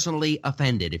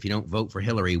offended if you don't vote for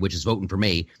Hillary, which is voting for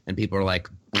me. And people are like,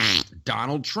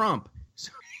 Donald Trump.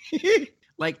 And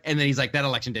then he's like, that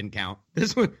election didn't count.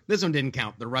 This one didn't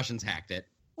count. The Russians hacked it.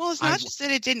 Well, it's not just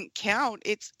that it didn't count.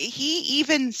 He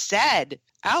even said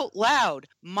out loud,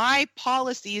 my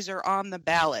policies are on the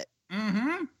ballot.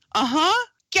 Mm-hmm. Uh-huh.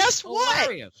 Guess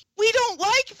hilarious. What? We don't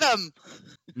like them.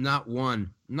 Not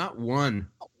one.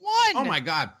 Oh my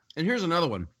God. And here's another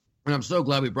one. And I'm so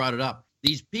glad we brought it up.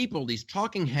 These people, these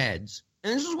talking heads,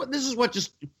 and this is what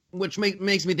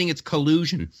makes me think it's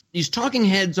collusion. These talking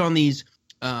heads on these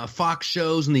Fox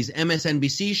shows and these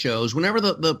MSNBC shows, whenever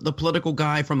the political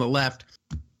guy from the left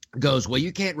goes, well,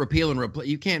 you can't repeal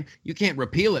you can't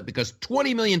repeal it because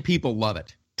 20 million people love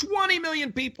it. 20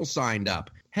 million people signed up.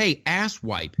 Hey,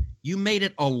 asswipe, you made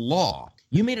it a law.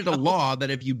 You made it a law that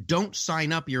if you don't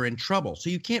sign up, you're in trouble. So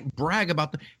you can't brag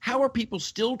about how are people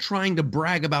still trying to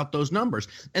brag about those numbers?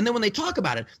 And then when they talk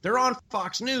about it, they're on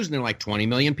Fox News and they're like, 20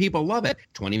 million people love it.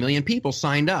 20 million people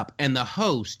signed up. And the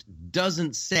host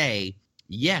doesn't say,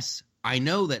 yes, I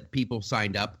know that people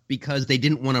signed up because they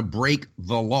didn't want to break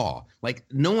the law. Like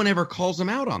no one ever calls them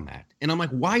out on that. And I'm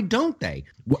like, why don't they?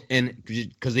 And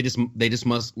because they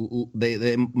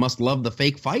must love the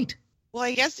fake fight. Well,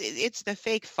 I guess it's the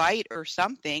fake fight or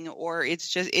something, or it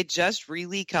just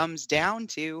really comes down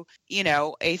to,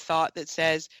 a thought that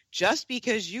says just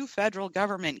because you federal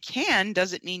government can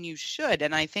doesn't mean you should.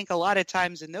 And I think a lot of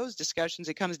times in those discussions,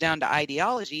 it comes down to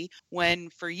ideology when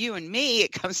for you and me,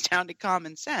 it comes down to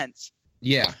common sense.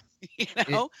 Yeah. You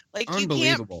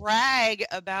can't brag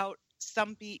about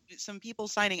some people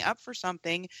signing up for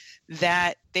something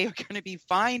that they are going to be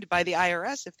fined by the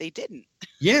IRS if they didn't.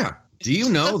 Yeah. Do you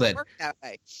know that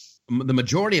the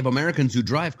majority of Americans who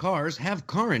drive cars have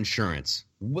car insurance?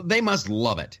 They must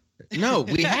love it. No,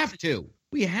 we have to.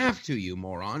 We have to, you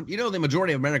moron. You know the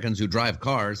majority of Americans who drive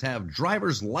cars have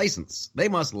driver's license. They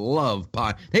must love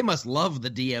They must love the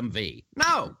DMV.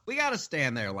 No, we got to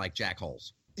stand there like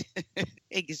jackholes.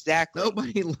 Exactly.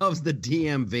 Nobody loves the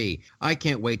DMV. I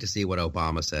can't wait to see what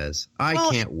Obama says. I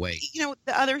can't wait.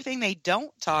 The other thing they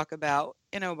don't talk about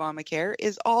in Obamacare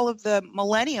is all of the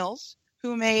millennials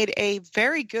who made a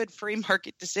very good free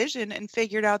market decision and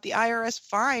figured out the IRS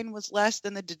fine was less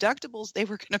than the deductibles they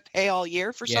were going to pay all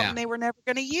year for something they were never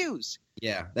going to use.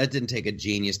 Yeah, that didn't take a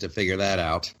genius to figure that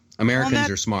out. Americans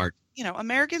are smart.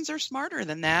 Americans are smarter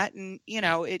than that. And,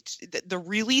 it's the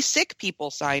really sick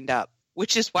people signed up.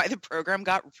 which is why the program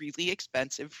got really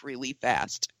expensive really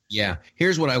fast. Yeah.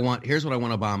 Here's what I want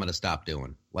Obama to stop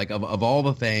doing. Like of all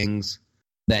the things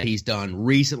that he's done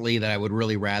recently that I would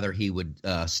really rather he would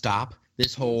stop,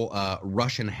 this whole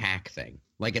Russian hack thing.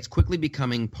 Like it's quickly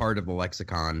becoming part of the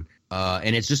lexicon,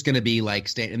 and it's just going to be like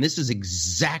and this is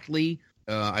exactly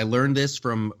I learned this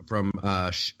from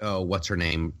what's her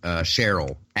name,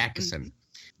 Cheryl Atkinson. Mm-hmm.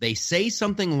 They say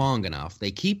something long enough, they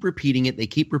keep repeating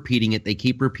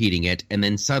it, and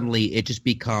then suddenly it just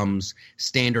becomes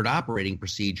standard operating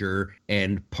procedure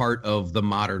and part of the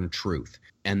modern truth.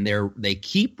 And they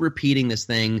keep repeating this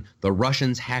thing, the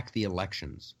Russians hack the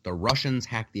elections. The Russians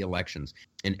hack the elections.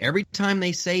 And every time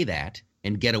they say that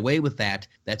and get away with that,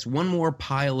 that's one more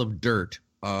pile of dirt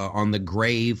on the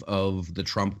grave of the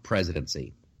Trump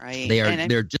presidency. Right.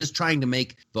 They're just trying to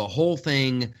make the whole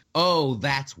thing, oh,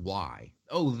 that's why.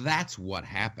 Oh, that's what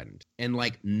happened. And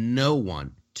like no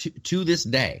one, to this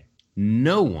day,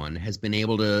 no one has been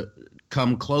able to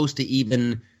come close to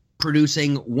even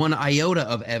producing one iota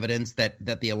of evidence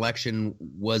that the election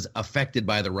was affected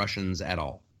by the Russians at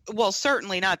all. Well,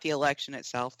 certainly not the election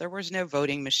itself. There was no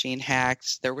voting machine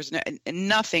hacks. There was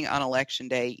nothing on Election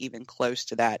Day even close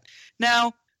to that.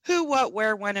 Now, who, what,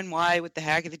 where, when, and why with the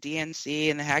hack of the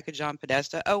DNC and the hack of John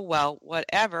Podesta? Oh, well,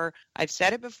 whatever. I've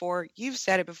said it before. You've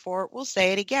said it before. We'll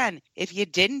say it again. If you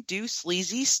didn't do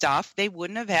sleazy stuff, they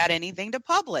wouldn't have had anything to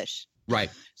publish.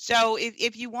 Right. So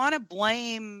if you want to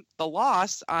blame the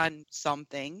loss on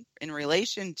something in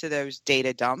relation to those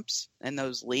data dumps and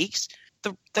those leaks,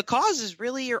 the cause is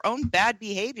really your own bad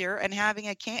behavior and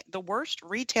having the worst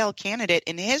retail candidate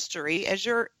in history as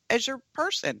your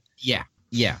person. Yeah.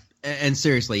 Yeah. And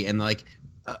seriously, and like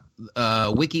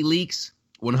WikiLeaks,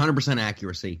 100%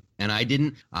 accuracy. And I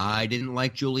didn't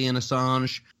like Julian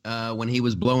Assange when he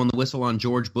was blowing the whistle on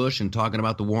George Bush and talking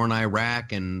about the war in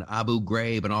Iraq and Abu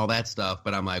Ghraib and all that stuff.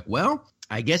 But I'm like, well,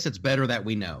 I guess it's better that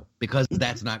we know, because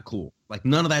that's not cool. Like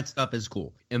none of that stuff is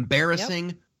cool. Embarrassing,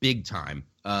 yep. Big time.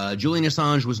 Julian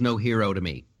Assange was no hero to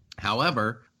me.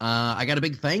 However, I got a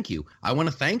big thank you. I want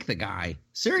to thank the guy,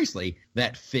 seriously,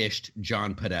 that fished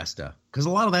John Podesta, because a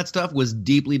lot of that stuff was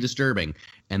deeply disturbing,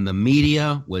 and the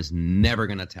media was never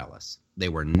going to tell us. They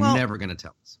were never going to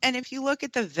tell us. And if you look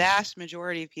at the vast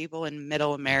majority of people in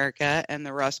Middle America and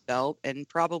the Rust Belt, and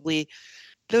probably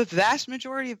the vast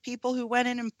majority of people who went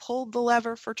in and pulled the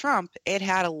lever for Trump, it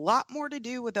had a lot more to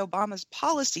do with Obama's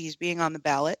policies being on the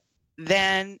ballot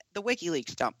than the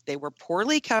WikiLeaks dump. They were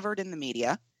poorly covered in the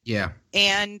media. Yeah.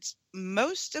 And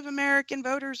most of American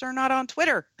voters are not on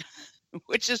Twitter,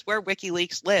 which is where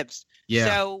WikiLeaks lives. Yeah.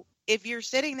 So if you're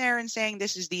sitting there and saying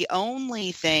this is the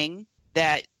only thing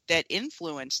that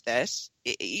influenced this,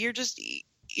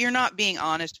 you're not being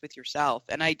honest with yourself.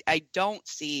 And I don't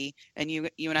see, and you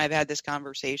and I have had this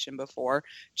conversation before,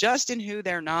 just in who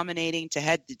they're nominating to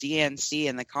head the DNC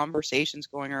and the conversations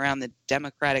going around the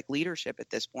Democratic leadership at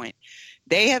this point.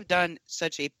 They have done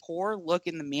such a poor look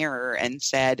in the mirror and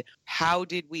said, how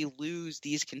did we lose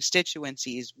these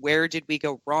constituencies? Where did we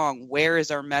go wrong? Where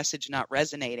is our message not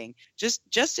resonating?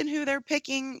 Just in who they're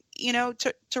picking,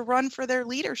 to run for their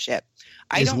leadership.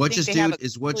 Is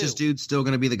What's Dude still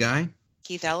going to be the guy?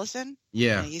 Keith Ellison?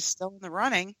 Yeah. He's still in the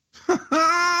running.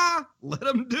 Let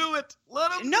him do it.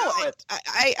 Let him do it.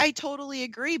 I totally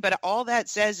agree. But all that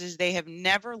says is they have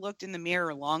never looked in the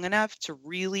mirror long enough to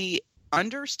really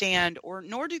understand,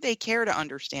 nor do they care to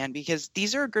understand, because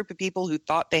these are a group of people who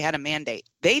thought they had a mandate.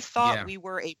 They thought we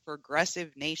were a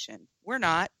progressive nation. We're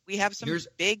not. We have some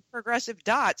big progressive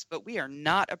dots, but we are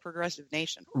not a progressive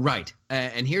nation. Right.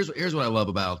 And here's what I love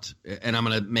about, and I'm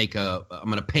going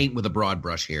to paint with a broad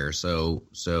brush here. So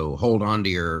hold on to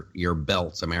your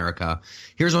belts, America.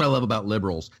 Here's what I love about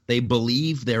liberals. They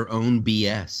believe their own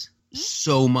BS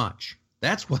so much.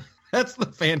 That's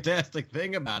the fantastic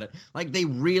thing about it. Like they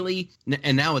really,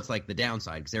 and now it's like the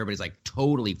downside, because everybody's like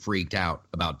totally freaked out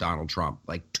about Donald Trump,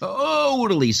 like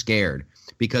totally scared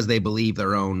because they believe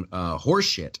their own horse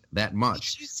shit that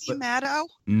much. Did you see Maddow?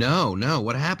 No.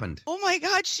 What happened? Oh my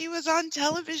God. She was on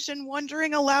television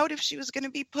wondering aloud if she was going to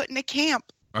be put in a camp.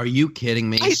 Are you kidding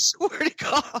me? I swear to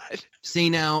God. See,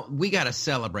 now we got to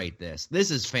celebrate this.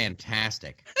 This is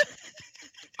fantastic.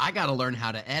 I got to learn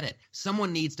how to edit.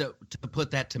 Someone needs to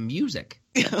put that to music.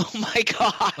 Oh, my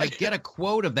God. Like, get a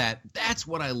quote of that. That's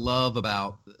what I love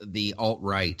about the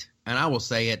alt-right. And I will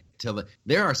say it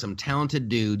there are some talented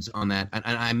dudes on that. And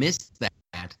I miss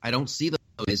that. I don't see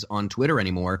those on Twitter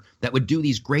anymore that would do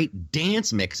these great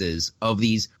dance mixes of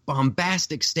these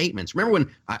bombastic statements. Remember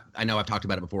when, I know I've talked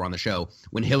about it before on the show,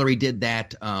 when Hillary did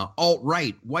that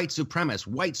alt-right, white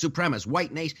supremacist,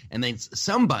 white nation, and then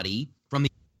somebody from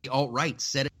the alt-right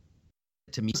said it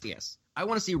to me. Yes, I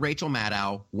want to see Rachel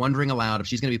Maddow wondering aloud if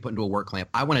she's going to be put into a work camp.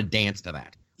 I want to dance to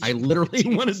that. I literally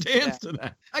want to dance to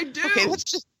that. I do. Okay,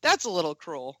 that's a little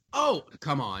cruel. Oh,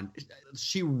 come on.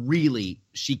 She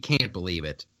can't believe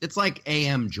it. It's like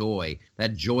AM Joy,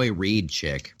 that Joy Reid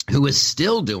chick, who is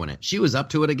still doing it. She was up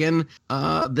to it again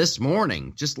this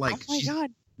morning. Just like, oh my God.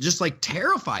 Just like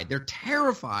terrified. They're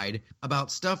terrified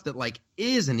about stuff that like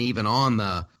isn't even on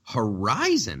the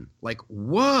horizon. Like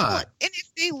what? And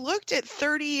if they looked at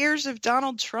 30 years of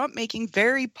Donald Trump making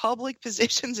very public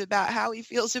positions about how he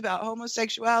feels about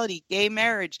homosexuality, gay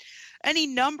marriage, any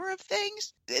number of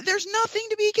things, there's nothing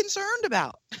to be concerned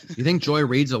about. You think Joy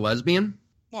Reid's a lesbian?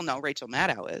 Well, no, Rachel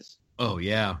Maddow is. Oh,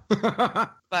 yeah.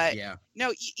 But yeah.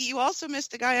 No, you also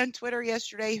missed a guy on Twitter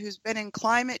yesterday who's been in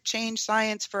climate change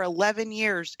science for 11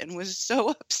 years and was so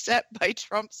upset by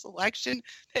Trump's election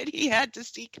that he had to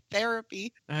seek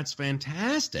therapy. That's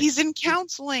fantastic. He's in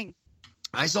counseling.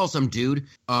 I saw some dude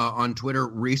on Twitter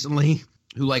recently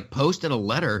who like posted a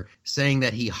letter saying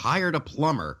that he hired a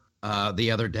plumber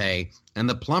the other day, and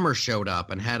the plumber showed up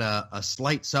and had a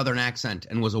slight Southern accent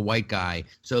and was a white guy.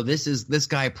 So this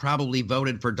guy probably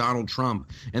voted for Donald Trump,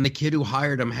 and the kid who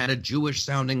hired him had a Jewish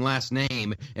sounding last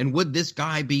name. And would this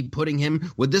guy be putting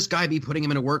him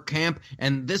in a work camp?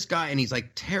 And this guy, and he's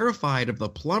like terrified of the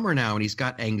plumber now, and he's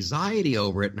got anxiety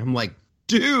over it. And I'm like,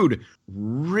 dude,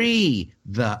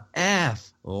 the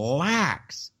F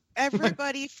lax.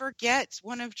 Everybody forgets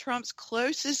one of Trump's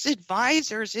closest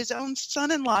advisors, his own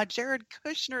son-in-law, Jared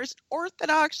Kushner, is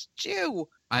Orthodox Jew.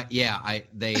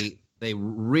 They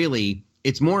really,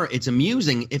 it's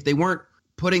amusing if they weren't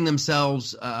putting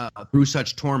themselves through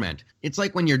such torment. It's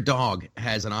like when your dog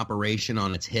has an operation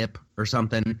on its hip or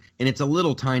something, and it's a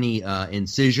little tiny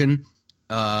incision,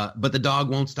 but the dog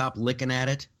won't stop licking at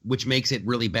it, which makes it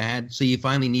really bad. So you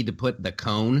finally need to put the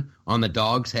cone on the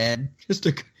dog's head.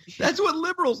 That's what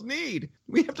liberals need.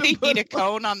 They need a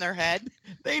cone on their head.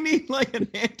 They need like an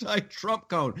anti-Trump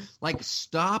cone. Like,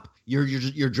 stop.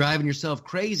 You're driving yourself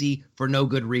crazy for no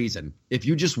good reason. If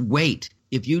you just wait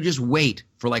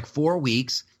for like 4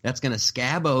 weeks, that's going to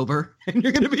scab over and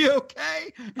you're going to be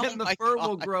okay. And the fur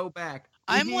will grow back.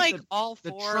 I'm like all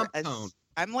for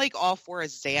a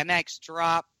Xanax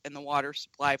drop in the water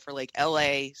supply for like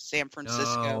LA, San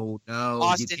Francisco,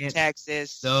 Austin,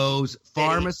 Texas. Those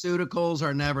pharmaceuticals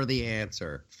are never the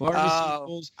answer.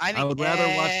 Pharmaceuticals. I would rather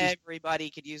watch everybody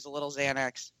could use a little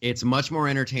Xanax. It's much more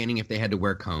entertaining if they had to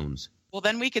wear cones. Well,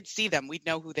 then we could see them. We'd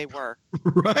know who they were.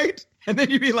 Right? And then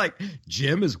you'd be like,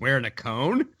 Jim is wearing a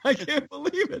cone? I can't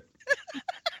believe it.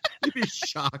 You'd be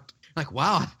shocked. Like,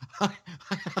 wow,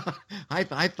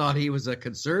 I thought he was a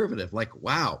conservative. Like,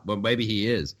 wow, but maybe he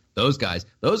is. Those guys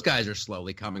are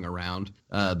slowly coming around.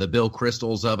 The Bill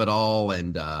Kristols of it all,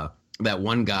 and that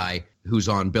one guy who's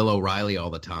on Bill O'Reilly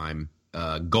all the time,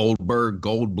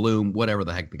 Goldblum, whatever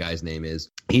the heck the guy's name is.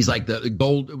 He's like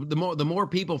the more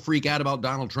people freak out about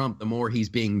Donald Trump, the more he's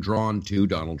being drawn to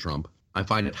Donald Trump. I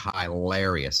find it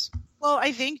hilarious. Well,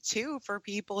 I think, too, for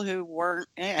people who weren't,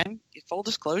 and full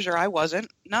disclosure, I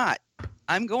wasn't, not.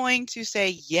 I'm going to say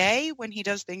yay when he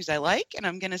does things I like, and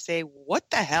I'm going to say what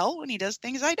the hell when he does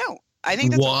things I don't. I think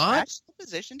that's a rational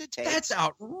position to take. That's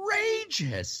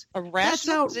outrageous. A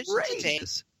rational position to take.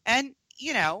 And,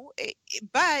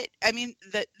 but, I mean,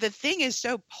 the thing is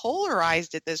so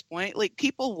polarized at this point. Like,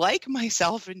 people like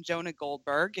myself and Jonah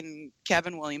Goldberg and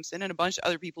Kevin Williamson and a bunch of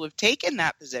other people have taken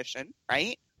that position,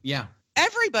 right? Yeah.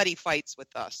 Everybody fights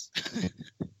with us.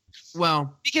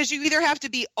 Well, because you either have to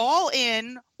be all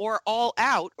in or all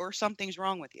out or something's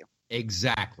wrong with you.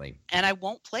 Exactly. And I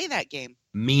won't play that game.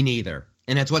 Me neither.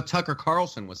 And that's what Tucker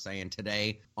Carlson was saying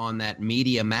today on that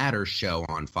Media Matters show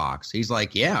on Fox. He's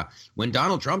like, yeah, when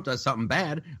Donald Trump does something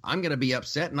bad, I'm going to be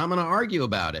upset and I'm going to argue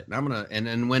about it. And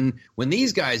and when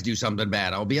these guys do something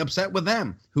bad, I'll be upset with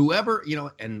them. Whoever,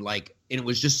 and it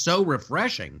was just so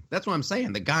refreshing. That's what I'm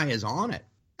saying. The guy is on it.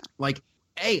 Like,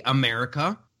 hey,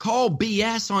 America, call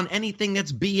BS on anything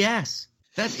that's BS.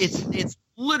 It's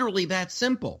literally that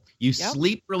simple. You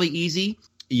sleep really easy.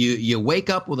 You wake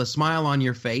up with a smile on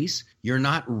your face. You're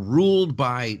not ruled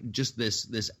by just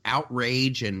this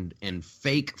outrage and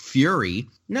fake fury.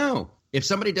 No. If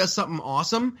somebody does something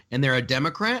awesome and they're a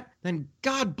Democrat, then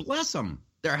God bless them.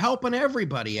 They're helping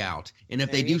everybody out. And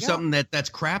if they do something that's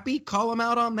crappy, call them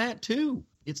out on that too.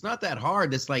 It's not that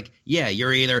hard. It's like, yeah,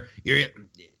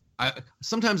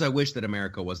 sometimes I wish that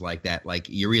America was like that. Like,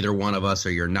 you're either one of us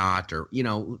or you're not, or,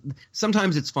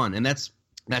 sometimes it's fun. And that's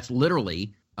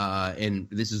literally, and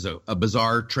this is a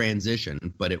bizarre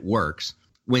transition, but it works.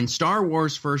 When Star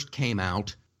Wars first came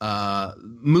out,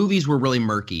 movies were really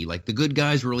murky. Like the good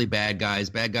guys were really bad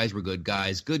guys were good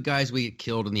guys would get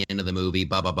killed in the end of the movie,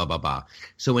 blah, blah, blah, blah, blah.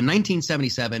 So in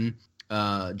 1977,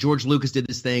 George Lucas did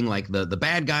this thing like the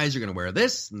bad guys are going to wear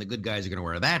this and the good guys are going to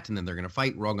wear that, and then they're going to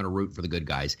fight. We're all going to root for the good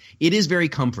guys. It is very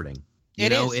comforting. You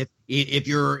know, if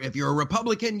you're a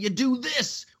Republican, you do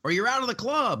this or you're out of the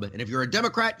club. And if you're a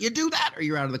Democrat, you do that or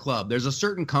you're out of the club. There's a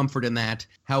certain comfort in that.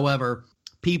 However,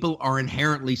 people are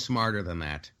inherently smarter than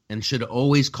that and should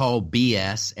always call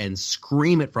BS and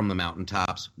scream it from the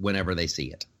mountaintops whenever they see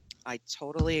it. I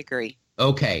totally agree.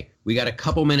 Okay, we got a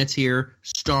couple minutes here.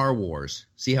 Star Wars.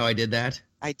 See how I did that?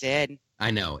 I did.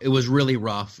 I know. It was really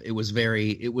rough. It was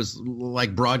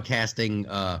like broadcasting.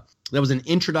 That was an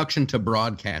introduction to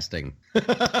broadcasting.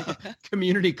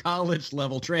 Community college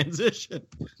level transition.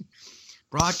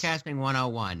 Broadcasting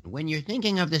 101. When you're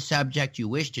thinking of the subject you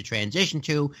wish to transition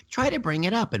to, try to bring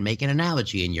it up and make an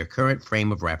analogy in your current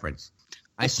frame of reference.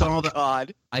 I saw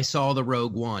the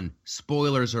Rogue One.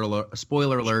 Spoiler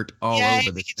alert all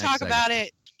over this. We can talk about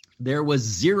it. There was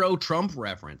zero Trump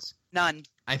reference. None.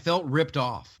 I felt ripped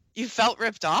off. You felt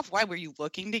ripped off? Why were you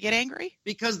looking to get angry?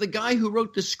 Because the guy who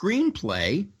wrote the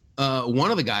screenplay,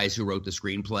 one of the guys who wrote the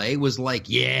screenplay was like,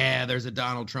 yeah, there's a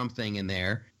Donald Trump thing in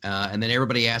there. And then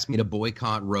everybody asked me to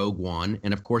boycott Rogue One.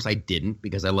 And of course I didn't,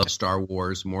 because I love Star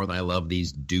Wars more than I love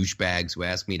these douchebags who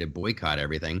asked me to boycott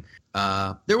everything.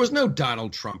 There was no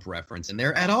Donald Trump reference in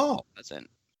there at all.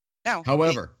 No.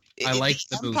 However, I liked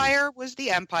the movie. The Empire was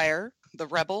the Empire. The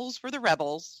rebels were the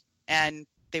rebels. And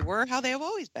they were how they have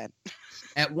always been.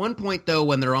 At one point, though,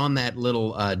 when they're on that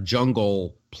little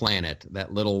jungle planet,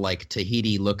 that little like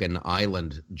Tahiti-looking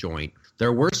island joint,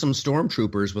 there were some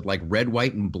stormtroopers with like red,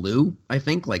 white, and blue, I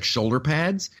think, like shoulder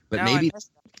pads. But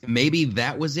maybe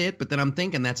that was it. But then I'm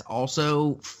thinking that's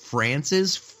also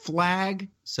France's flag.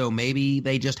 So maybe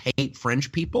they just hate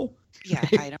French people.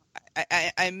 Yeah,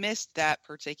 I missed that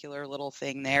particular little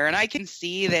thing there. And I can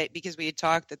see that because we had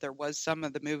talked that there was some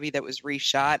of the movie that was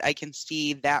reshot. I can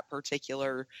see that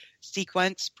particular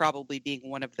sequence probably being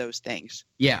one of those things.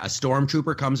 Yeah, a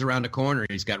stormtrooper comes around a corner.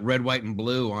 He's got red, white, and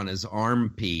blue on his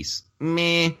arm piece.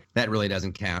 Meh, that really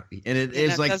doesn't count. And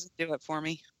it's like, doesn't do it for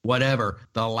me. Whatever.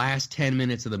 The last 10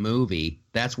 minutes of the movie,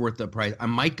 that's worth the price. I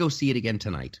might go see it again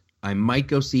tonight. I might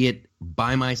go see it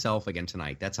by myself again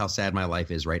tonight. That's how sad my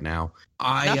life is right now.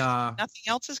 Nothing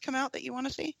else has come out that you want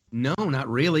to see? No, not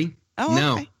really. Oh,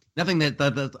 no. Okay. Nothing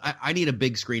I need a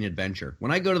big screen adventure.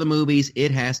 When I go to the movies, it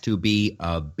has to be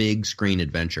a big screen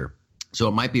adventure. So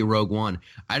it might be Rogue One.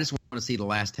 I just want to see the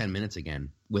last 10 minutes again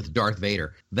with Darth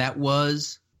Vader. That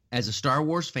was, as a Star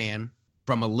Wars fan,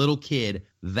 from a little kid,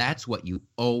 that's what you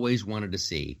always wanted to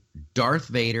see. Darth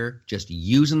Vader just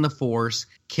using the Force,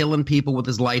 killing people with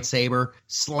his lightsaber,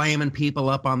 slamming people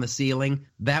up on the ceiling.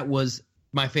 That was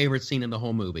my favorite scene in the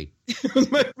whole movie. It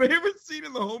was my favorite scene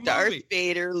in the whole movie. Darth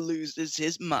Vader loses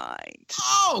his mind.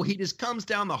 Oh, he just comes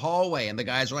down the hallway and the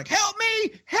guys are like, help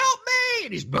me, help me.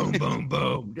 And he's boom, boom,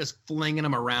 boom, just flinging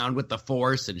them around with the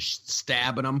Force and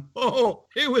stabbing them. Oh,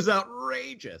 it was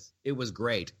outrageous. It was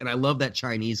great. And I love that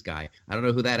Chinese guy. I don't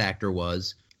know who that actor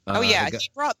was. He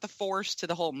brought the Force to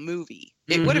the whole movie.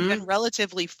 It would have been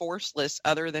relatively forceless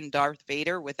other than Darth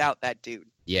Vader without that dude.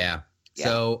 Yeah.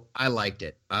 So I liked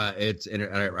it.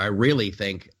 I really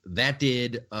think that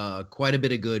did quite a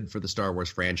bit of good for the Star Wars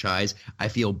franchise. I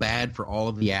feel bad for all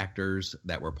of the actors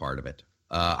that were part of it.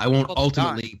 I won't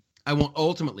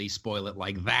ultimately spoil it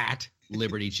like that,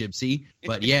 Liberty Gypsy.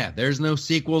 But yeah, there's no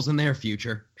sequels in their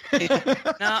future.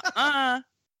 Nuh-uh.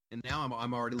 And now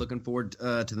I'm already looking forward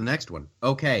to the next one.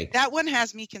 Okay. That one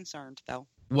has me concerned, though.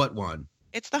 What one?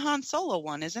 It's the Han Solo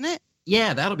one, isn't it?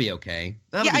 Yeah, that'll be okay.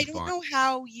 I don't know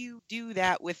how you do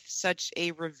that with such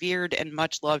a revered and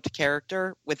much-loved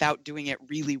character without doing it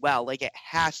really well. Like, it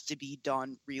has to be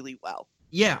done really well.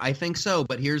 Yeah, I think so.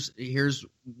 But here's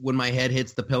when my head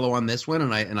hits the pillow on this one,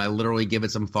 and I literally give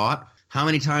it some thought. How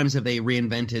many times have they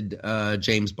reinvented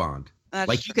James Bond?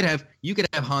 You could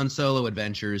have Han Solo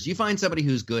adventures. You find somebody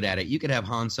who's good at it. You could have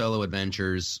Han Solo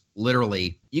adventures.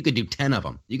 Literally, you could do 10 of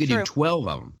them. You could do 12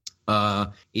 of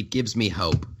them. It gives me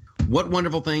hope. What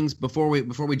wonderful things, before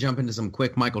we jump into some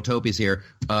quick Michael Topias here,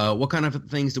 what kind of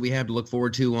things do we have to look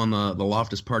forward to on the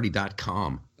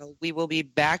loftusparty.com? Well, we will be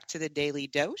back to the Daily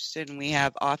Dose, and we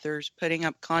have authors putting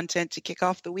up content to kick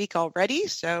off the week already,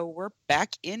 so we're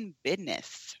back in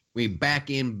business. We back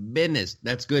in business.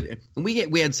 That's good. And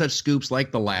we had such scoops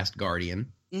like The Last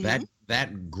Guardian,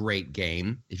 that great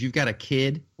game. If you've got a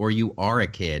kid or you are a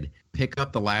kid, pick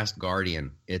up The Last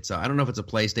Guardian. It's I don't know if it's a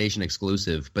PlayStation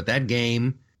exclusive, but that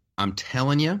game, I'm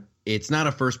telling you, It's not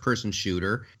a first-person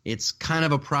shooter. It's kind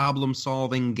of a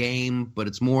problem-solving game, but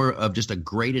it's more of just a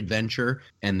great adventure.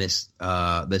 And this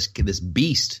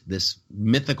beast, this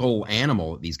mythical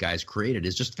animal that these guys created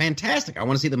is just fantastic. I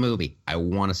want to see the movie.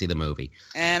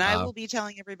 And I will be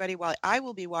telling everybody while I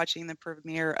will be watching the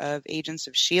premiere of Agents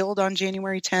of S.H.I.E.L.D. on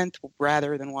January 10th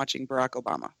rather than watching Barack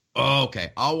Obama. Oh,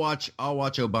 okay. I'll watch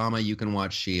Obama. You can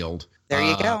watch S.H.I.E.L.D. There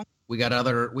you go. We got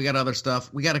other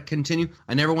stuff. We got to continue.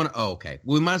 I never want to. Oh, okay.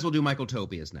 We might as well do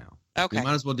Michaeltopias now. Okay. We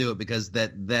might as well do it because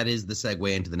that is the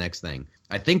segue into the next thing.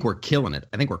 I think we're killing it.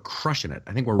 I think we're crushing it.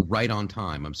 I think we're right on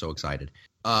time. I'm so excited.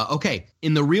 Okay.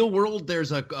 In the real world,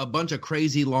 there's a bunch of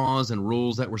crazy laws and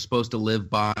rules that we're supposed to live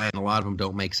by, and a lot of them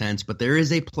don't make sense. But there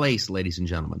is a place, ladies and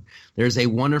gentlemen. There's a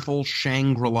wonderful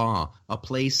Shangri-La, a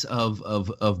place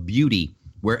of beauty,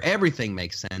 where everything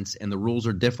makes sense and the rules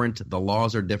are different, the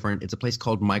laws are different. It's a place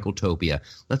called Michaeltopia.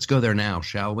 Let's go there now,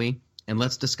 shall we? And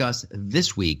let's discuss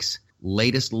this week's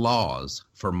latest laws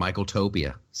for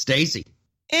Michaeltopia. Stacy.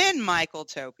 In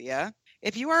Michaeltopia,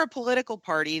 if you are a political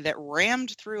party that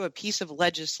rammed through a piece of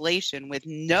legislation with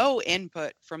no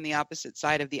input from the opposite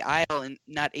side of the aisle and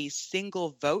not a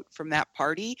single vote from that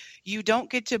party, you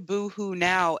don't get to boo-hoo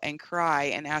now and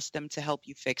cry and ask them to help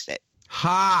you fix it.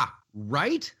 Ha!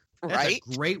 Right? Right?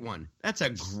 That's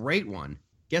a great one.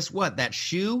 Guess what? That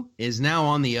shoe is now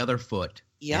on the other foot.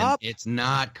 Yep. And it's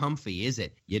not comfy, is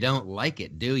it? You don't like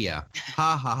it, do ya?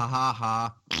 Ha, ha, ha,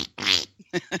 ha,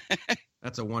 ha.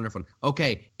 That's a wonderful one.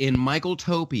 Okay, in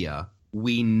Michaeltopia,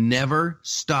 we never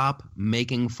stop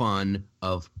making fun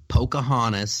of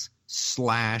Pocahontas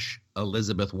 /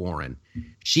 Elizabeth Warren.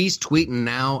 She's tweeting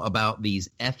now about these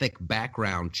ethic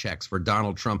background checks for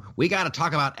Donald Trump. We got to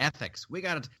talk about ethics. We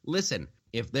got to listen.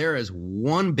 If there is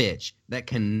one bitch that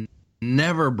can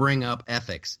never bring up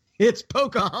ethics, it's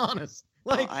Pocahontas.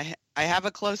 Well, I have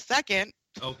a close second.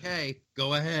 Okay,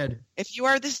 go ahead. If you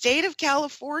are the state of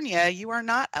California, you are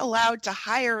not allowed to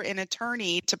hire an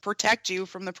attorney to protect you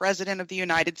from the president of the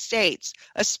United States,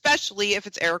 especially if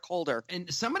it's Eric Holder.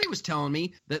 And somebody was telling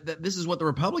me that this is what the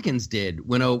Republicans did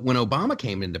when Obama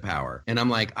came into power. And I'm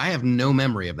like, I have no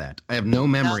memory of that. I have no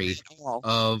memory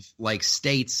of like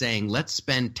states saying, let's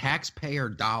spend taxpayer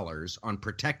dollars on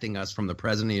protecting us from the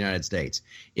president of the United States.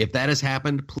 If that has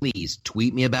happened, please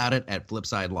tweet me about it at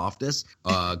Flipside Loftus.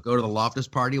 Go to the Loftus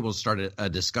Party. We'll start a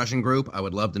discussion group. I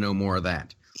would love to know more of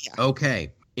that. Yeah.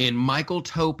 Okay. In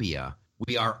Michaeltopia,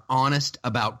 we are honest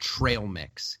about trail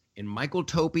mix. In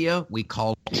Michaeltopia, we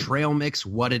call trail mix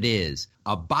what it is,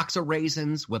 a box of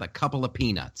raisins with a couple of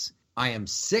peanuts. I am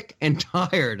sick and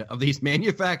tired of these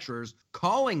manufacturers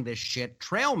calling this shit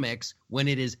trail mix when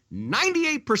it is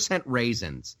 98%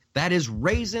 raisins. That is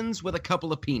raisins with a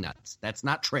couple of peanuts. That's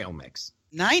not trail mix.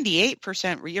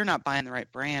 98%, you're not buying the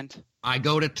right brand. I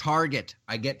go to Target.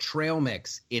 I get trail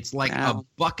mix. It's like a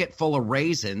bucket full of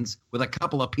raisins with a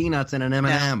couple of peanuts and an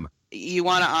M&M. You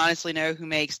want to honestly know who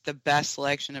makes the best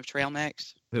selection of trail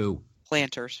mix? Who?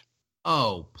 Planters.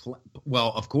 Oh,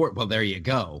 well, of course. Well, there you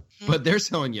go. Mm-hmm. But they're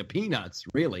selling you peanuts,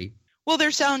 really. Well,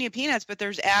 they're selling you peanuts, but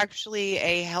there's actually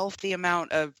a healthy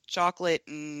amount of chocolate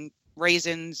and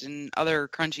raisins and other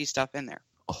crunchy stuff in there.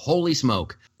 Holy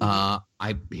smoke.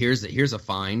 Here's a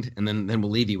find, and then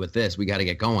we'll leave you with this. We got to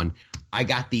get going. I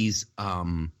got these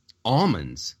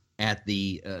almonds at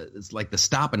the it's like the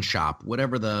Stop and Shop,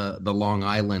 whatever the Long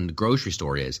Island grocery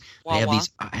store is. Wawa. They have these.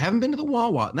 I haven't been to the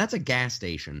Wawa. That's a gas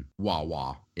station.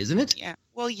 Wawa, isn't it? Yeah.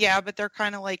 Well, yeah, but they're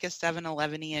kind of like a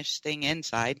 7-Eleven-ish thing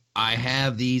inside. I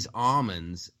have these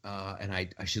almonds, and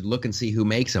I should look and see who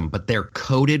makes them, but they're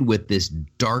coated with this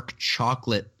dark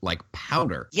chocolate like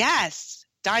powder. Yes.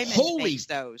 Diamond makes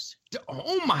those.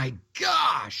 Oh my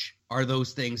gosh. Are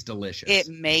those things delicious? It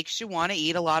makes you want to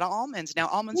eat a lot of almonds. Now,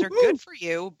 almonds are good for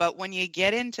you, but when you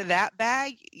get into that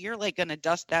bag, you're like going to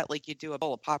dust that like you do a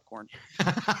bowl of popcorn.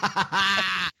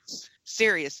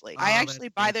 Seriously. I actually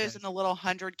buy those in the little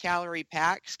 100-calorie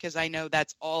packs because I know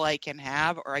that's all I can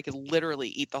have, or I could literally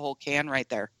eat the whole can right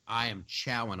there. I am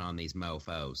chowing on these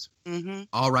mofos. Mm-hmm.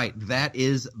 All right. That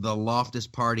is the Loftus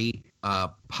Party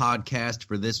podcast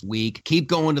for this week. Keep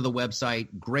going to the website.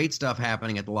 Great stuff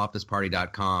happening at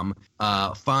theloftusparty.com.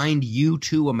 Find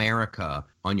U2 America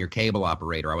on your cable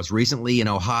operator. I was recently in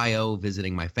Ohio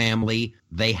visiting my family.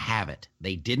 They have it.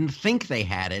 They didn't think they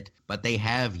had it, but they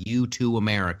have U2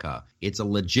 America. It's a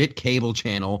legit cable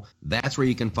channel. That's where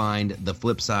you can find the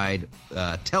Flipside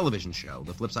television show,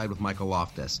 The Flipside with Michael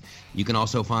Loftus. You can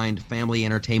also find Family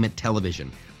Entertainment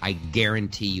Television. I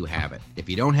guarantee you have it. If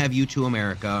you don't have U2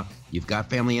 America, you've got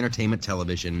Family Entertainment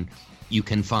Television. You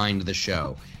can find the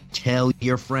show. Tell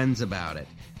your friends about it.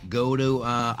 go to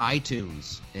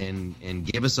iTunes and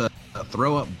give us a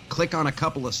click on a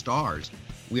couple of stars.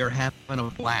 We are having a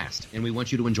blast, and we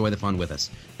want you to enjoy the fun with us.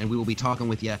 And we will be talking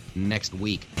with you next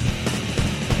week.